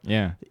turns out.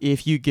 yeah.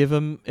 If you give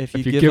a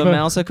give a-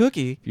 mouse a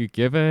cookie. If you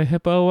give a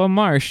hippo a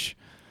marsh,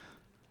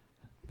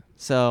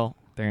 So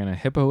they're gonna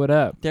hippo it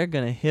up. they're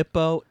gonna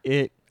hippo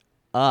it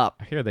up.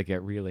 I hear they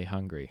get really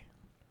hungry.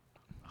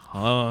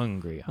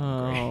 Hungry.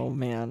 Oh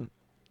man.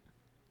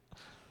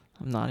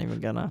 I'm not even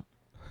gonna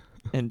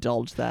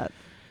indulge that.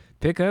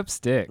 Pick up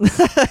sticks.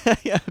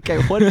 Yeah, okay,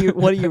 what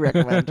do you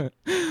recommend?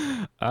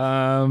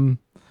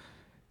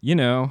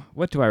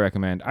 What do I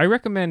recommend? I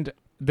recommend,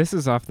 this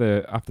is off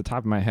the top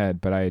of my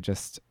head, but I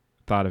just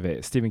thought of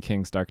it. Stephen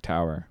King's Dark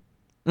Tower.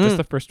 Just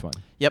the first one.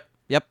 Yep.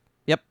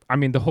 I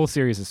mean, the whole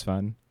series is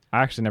fun.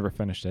 I actually never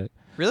finished it,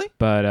 Really?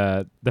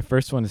 but the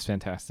first one is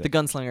fantastic. The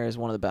Gunslinger is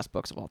one of the best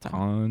books of all time.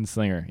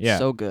 Gunslinger. Yeah.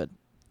 So good.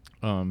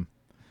 But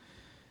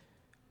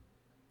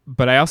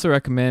I also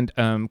recommend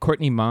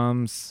Courtney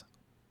Mom's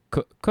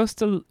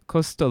Costa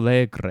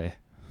Alegre.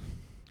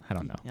 I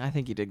don't know. I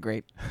think you did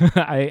great.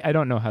 I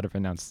don't know how to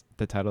pronounce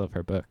the title of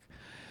her book,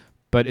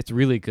 but it's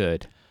really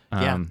good.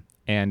 Yeah.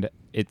 And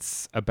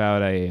it's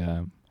about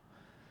a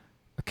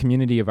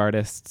community of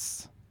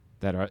artists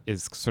that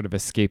is sort of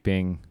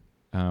escaping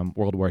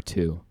World War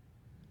II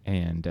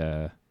and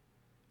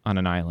on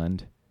an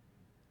island.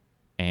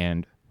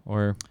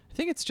 Or I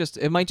think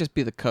it might just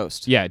be the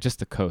coast. yeah, just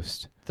the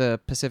coast. The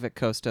Pacific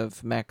coast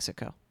of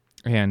Mexico.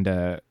 And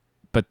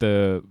but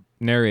the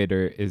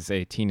narrator is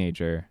a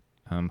teenager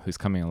who's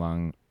coming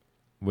along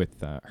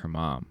with her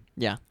mom.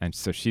 Yeah. And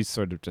so she's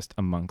sort of just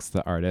amongst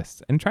the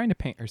artists and trying to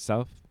paint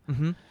herself.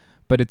 Mm-hmm.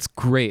 But it's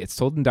great. It's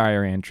told in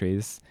diary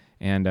entries.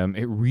 And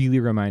it really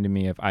reminded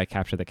me of I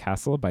Capture the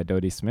Castle by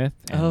Dodie Smith.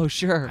 And Oh,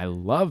 sure. I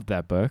loved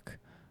that book.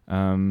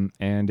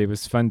 And it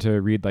was fun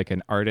to read like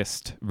an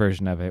artist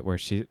version of it where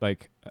she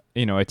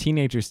a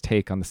teenager's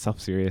take on the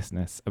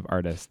self-seriousness of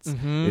artists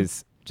Mhm.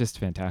 is just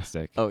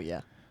fantastic. Oh,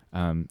 yeah.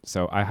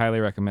 So I highly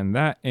recommend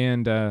that.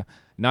 And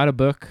not a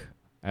book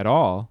at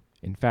all.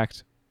 In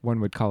fact, one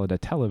would call it a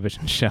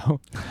television show.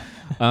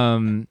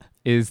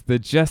 Is the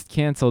just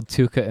canceled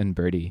Tuca and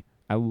Birdie.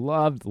 I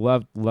loved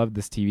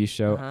this TV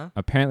show. Uh-huh.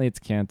 Apparently it's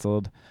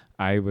canceled.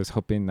 I was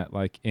hoping that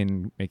like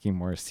in making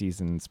more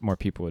seasons, more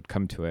people would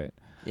come to it.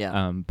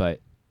 Yeah. But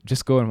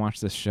just go and watch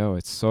this show.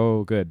 It's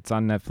so good. It's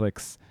on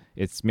Netflix.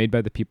 It's made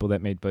by the people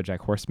that made BoJack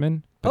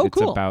Horseman. But Oh, it's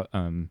cool.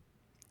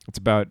 it's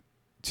about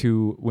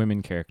two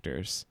women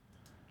characters.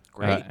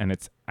 Great. And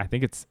I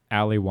think it's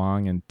Ali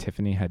Wong and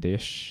Tiffany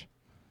Haddish.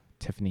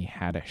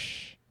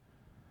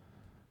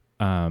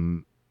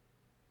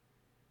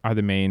 Are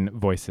the main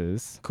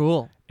voices.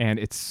 Cool. And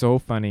it's so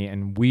funny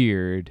and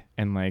weird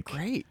and like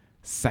Great.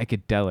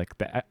 psychedelic.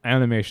 The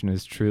animation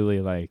is truly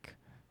like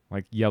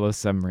Yellow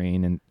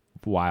Submarine and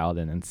wild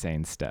and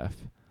insane stuff.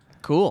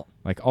 Cool.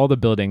 Like all the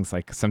buildings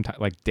like sometimes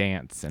like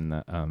dance in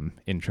the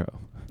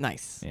intro.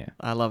 Nice. Yeah.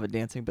 I love a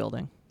dancing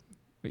building.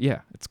 But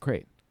yeah, it's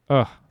great.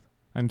 Ugh.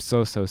 I'm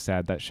so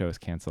sad that show is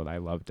canceled. I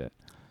loved it.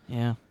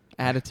 Yeah.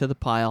 Add it to the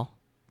pile.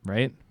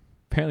 Right?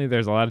 Apparently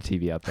there's a lot of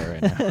TV out there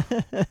right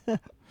now.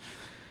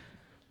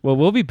 Well,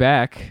 we'll be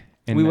back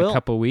in We a will.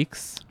 couple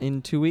weeks.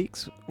 In 2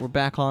 weeks, we're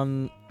back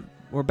on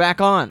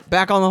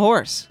the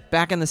horse,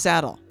 back in the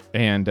saddle.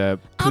 And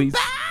please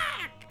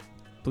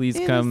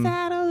come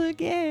saddle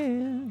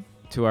again.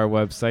 to our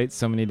website,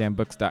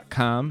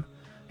 somanydamnbooks.com,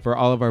 for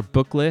all of our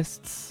book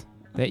lists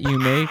that you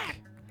make.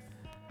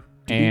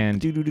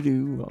 And I'm you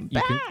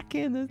can- back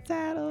in the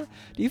saddle.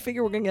 Do you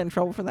figure we're gonna get in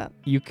trouble for that?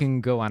 you can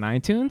go on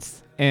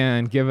iTunes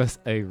and give us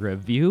a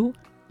review.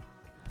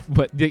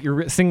 But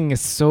your singing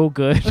is so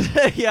good.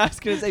 Yeah, I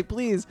was gonna say,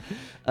 please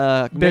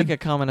make a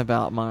comment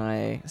about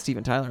my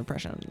Steven Tyler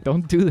impression.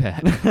 Don't do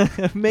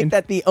that. Make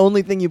that the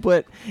only thing you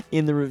put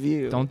in the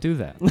review. Don't do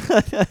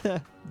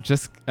that.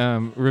 Just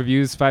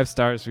reviews, 5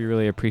 stars. We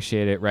really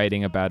appreciate it.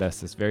 Writing about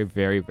us is very,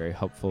 very, very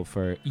helpful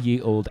for ye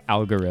old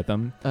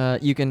algorithm.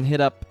 You can hit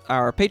up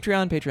our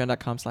Patreon,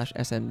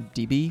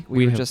 patreon.com/smdb.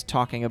 We were have- just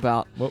talking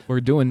about What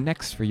we're doing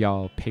next for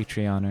y'all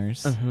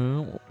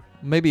Patreoners.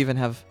 maybe even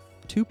have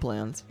 2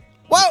 plans.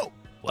 Whoa!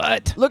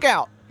 What? Look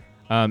out!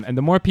 And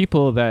the more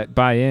people that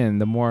buy in,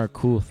 the more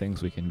cool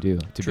things we can do,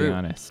 to True. be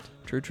honest.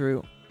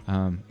 True.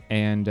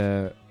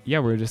 Yeah,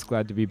 we're just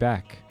glad to be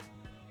back.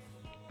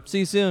 See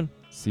you soon.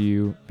 See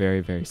you very,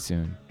 very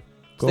soon.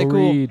 Go Stay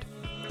cool. read.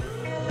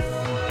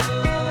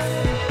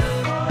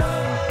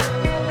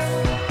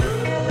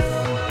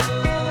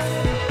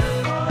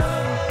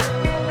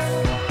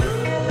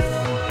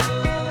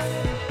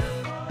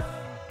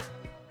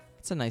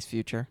 It's a nice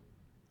future.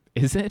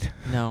 Is it?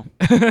 No.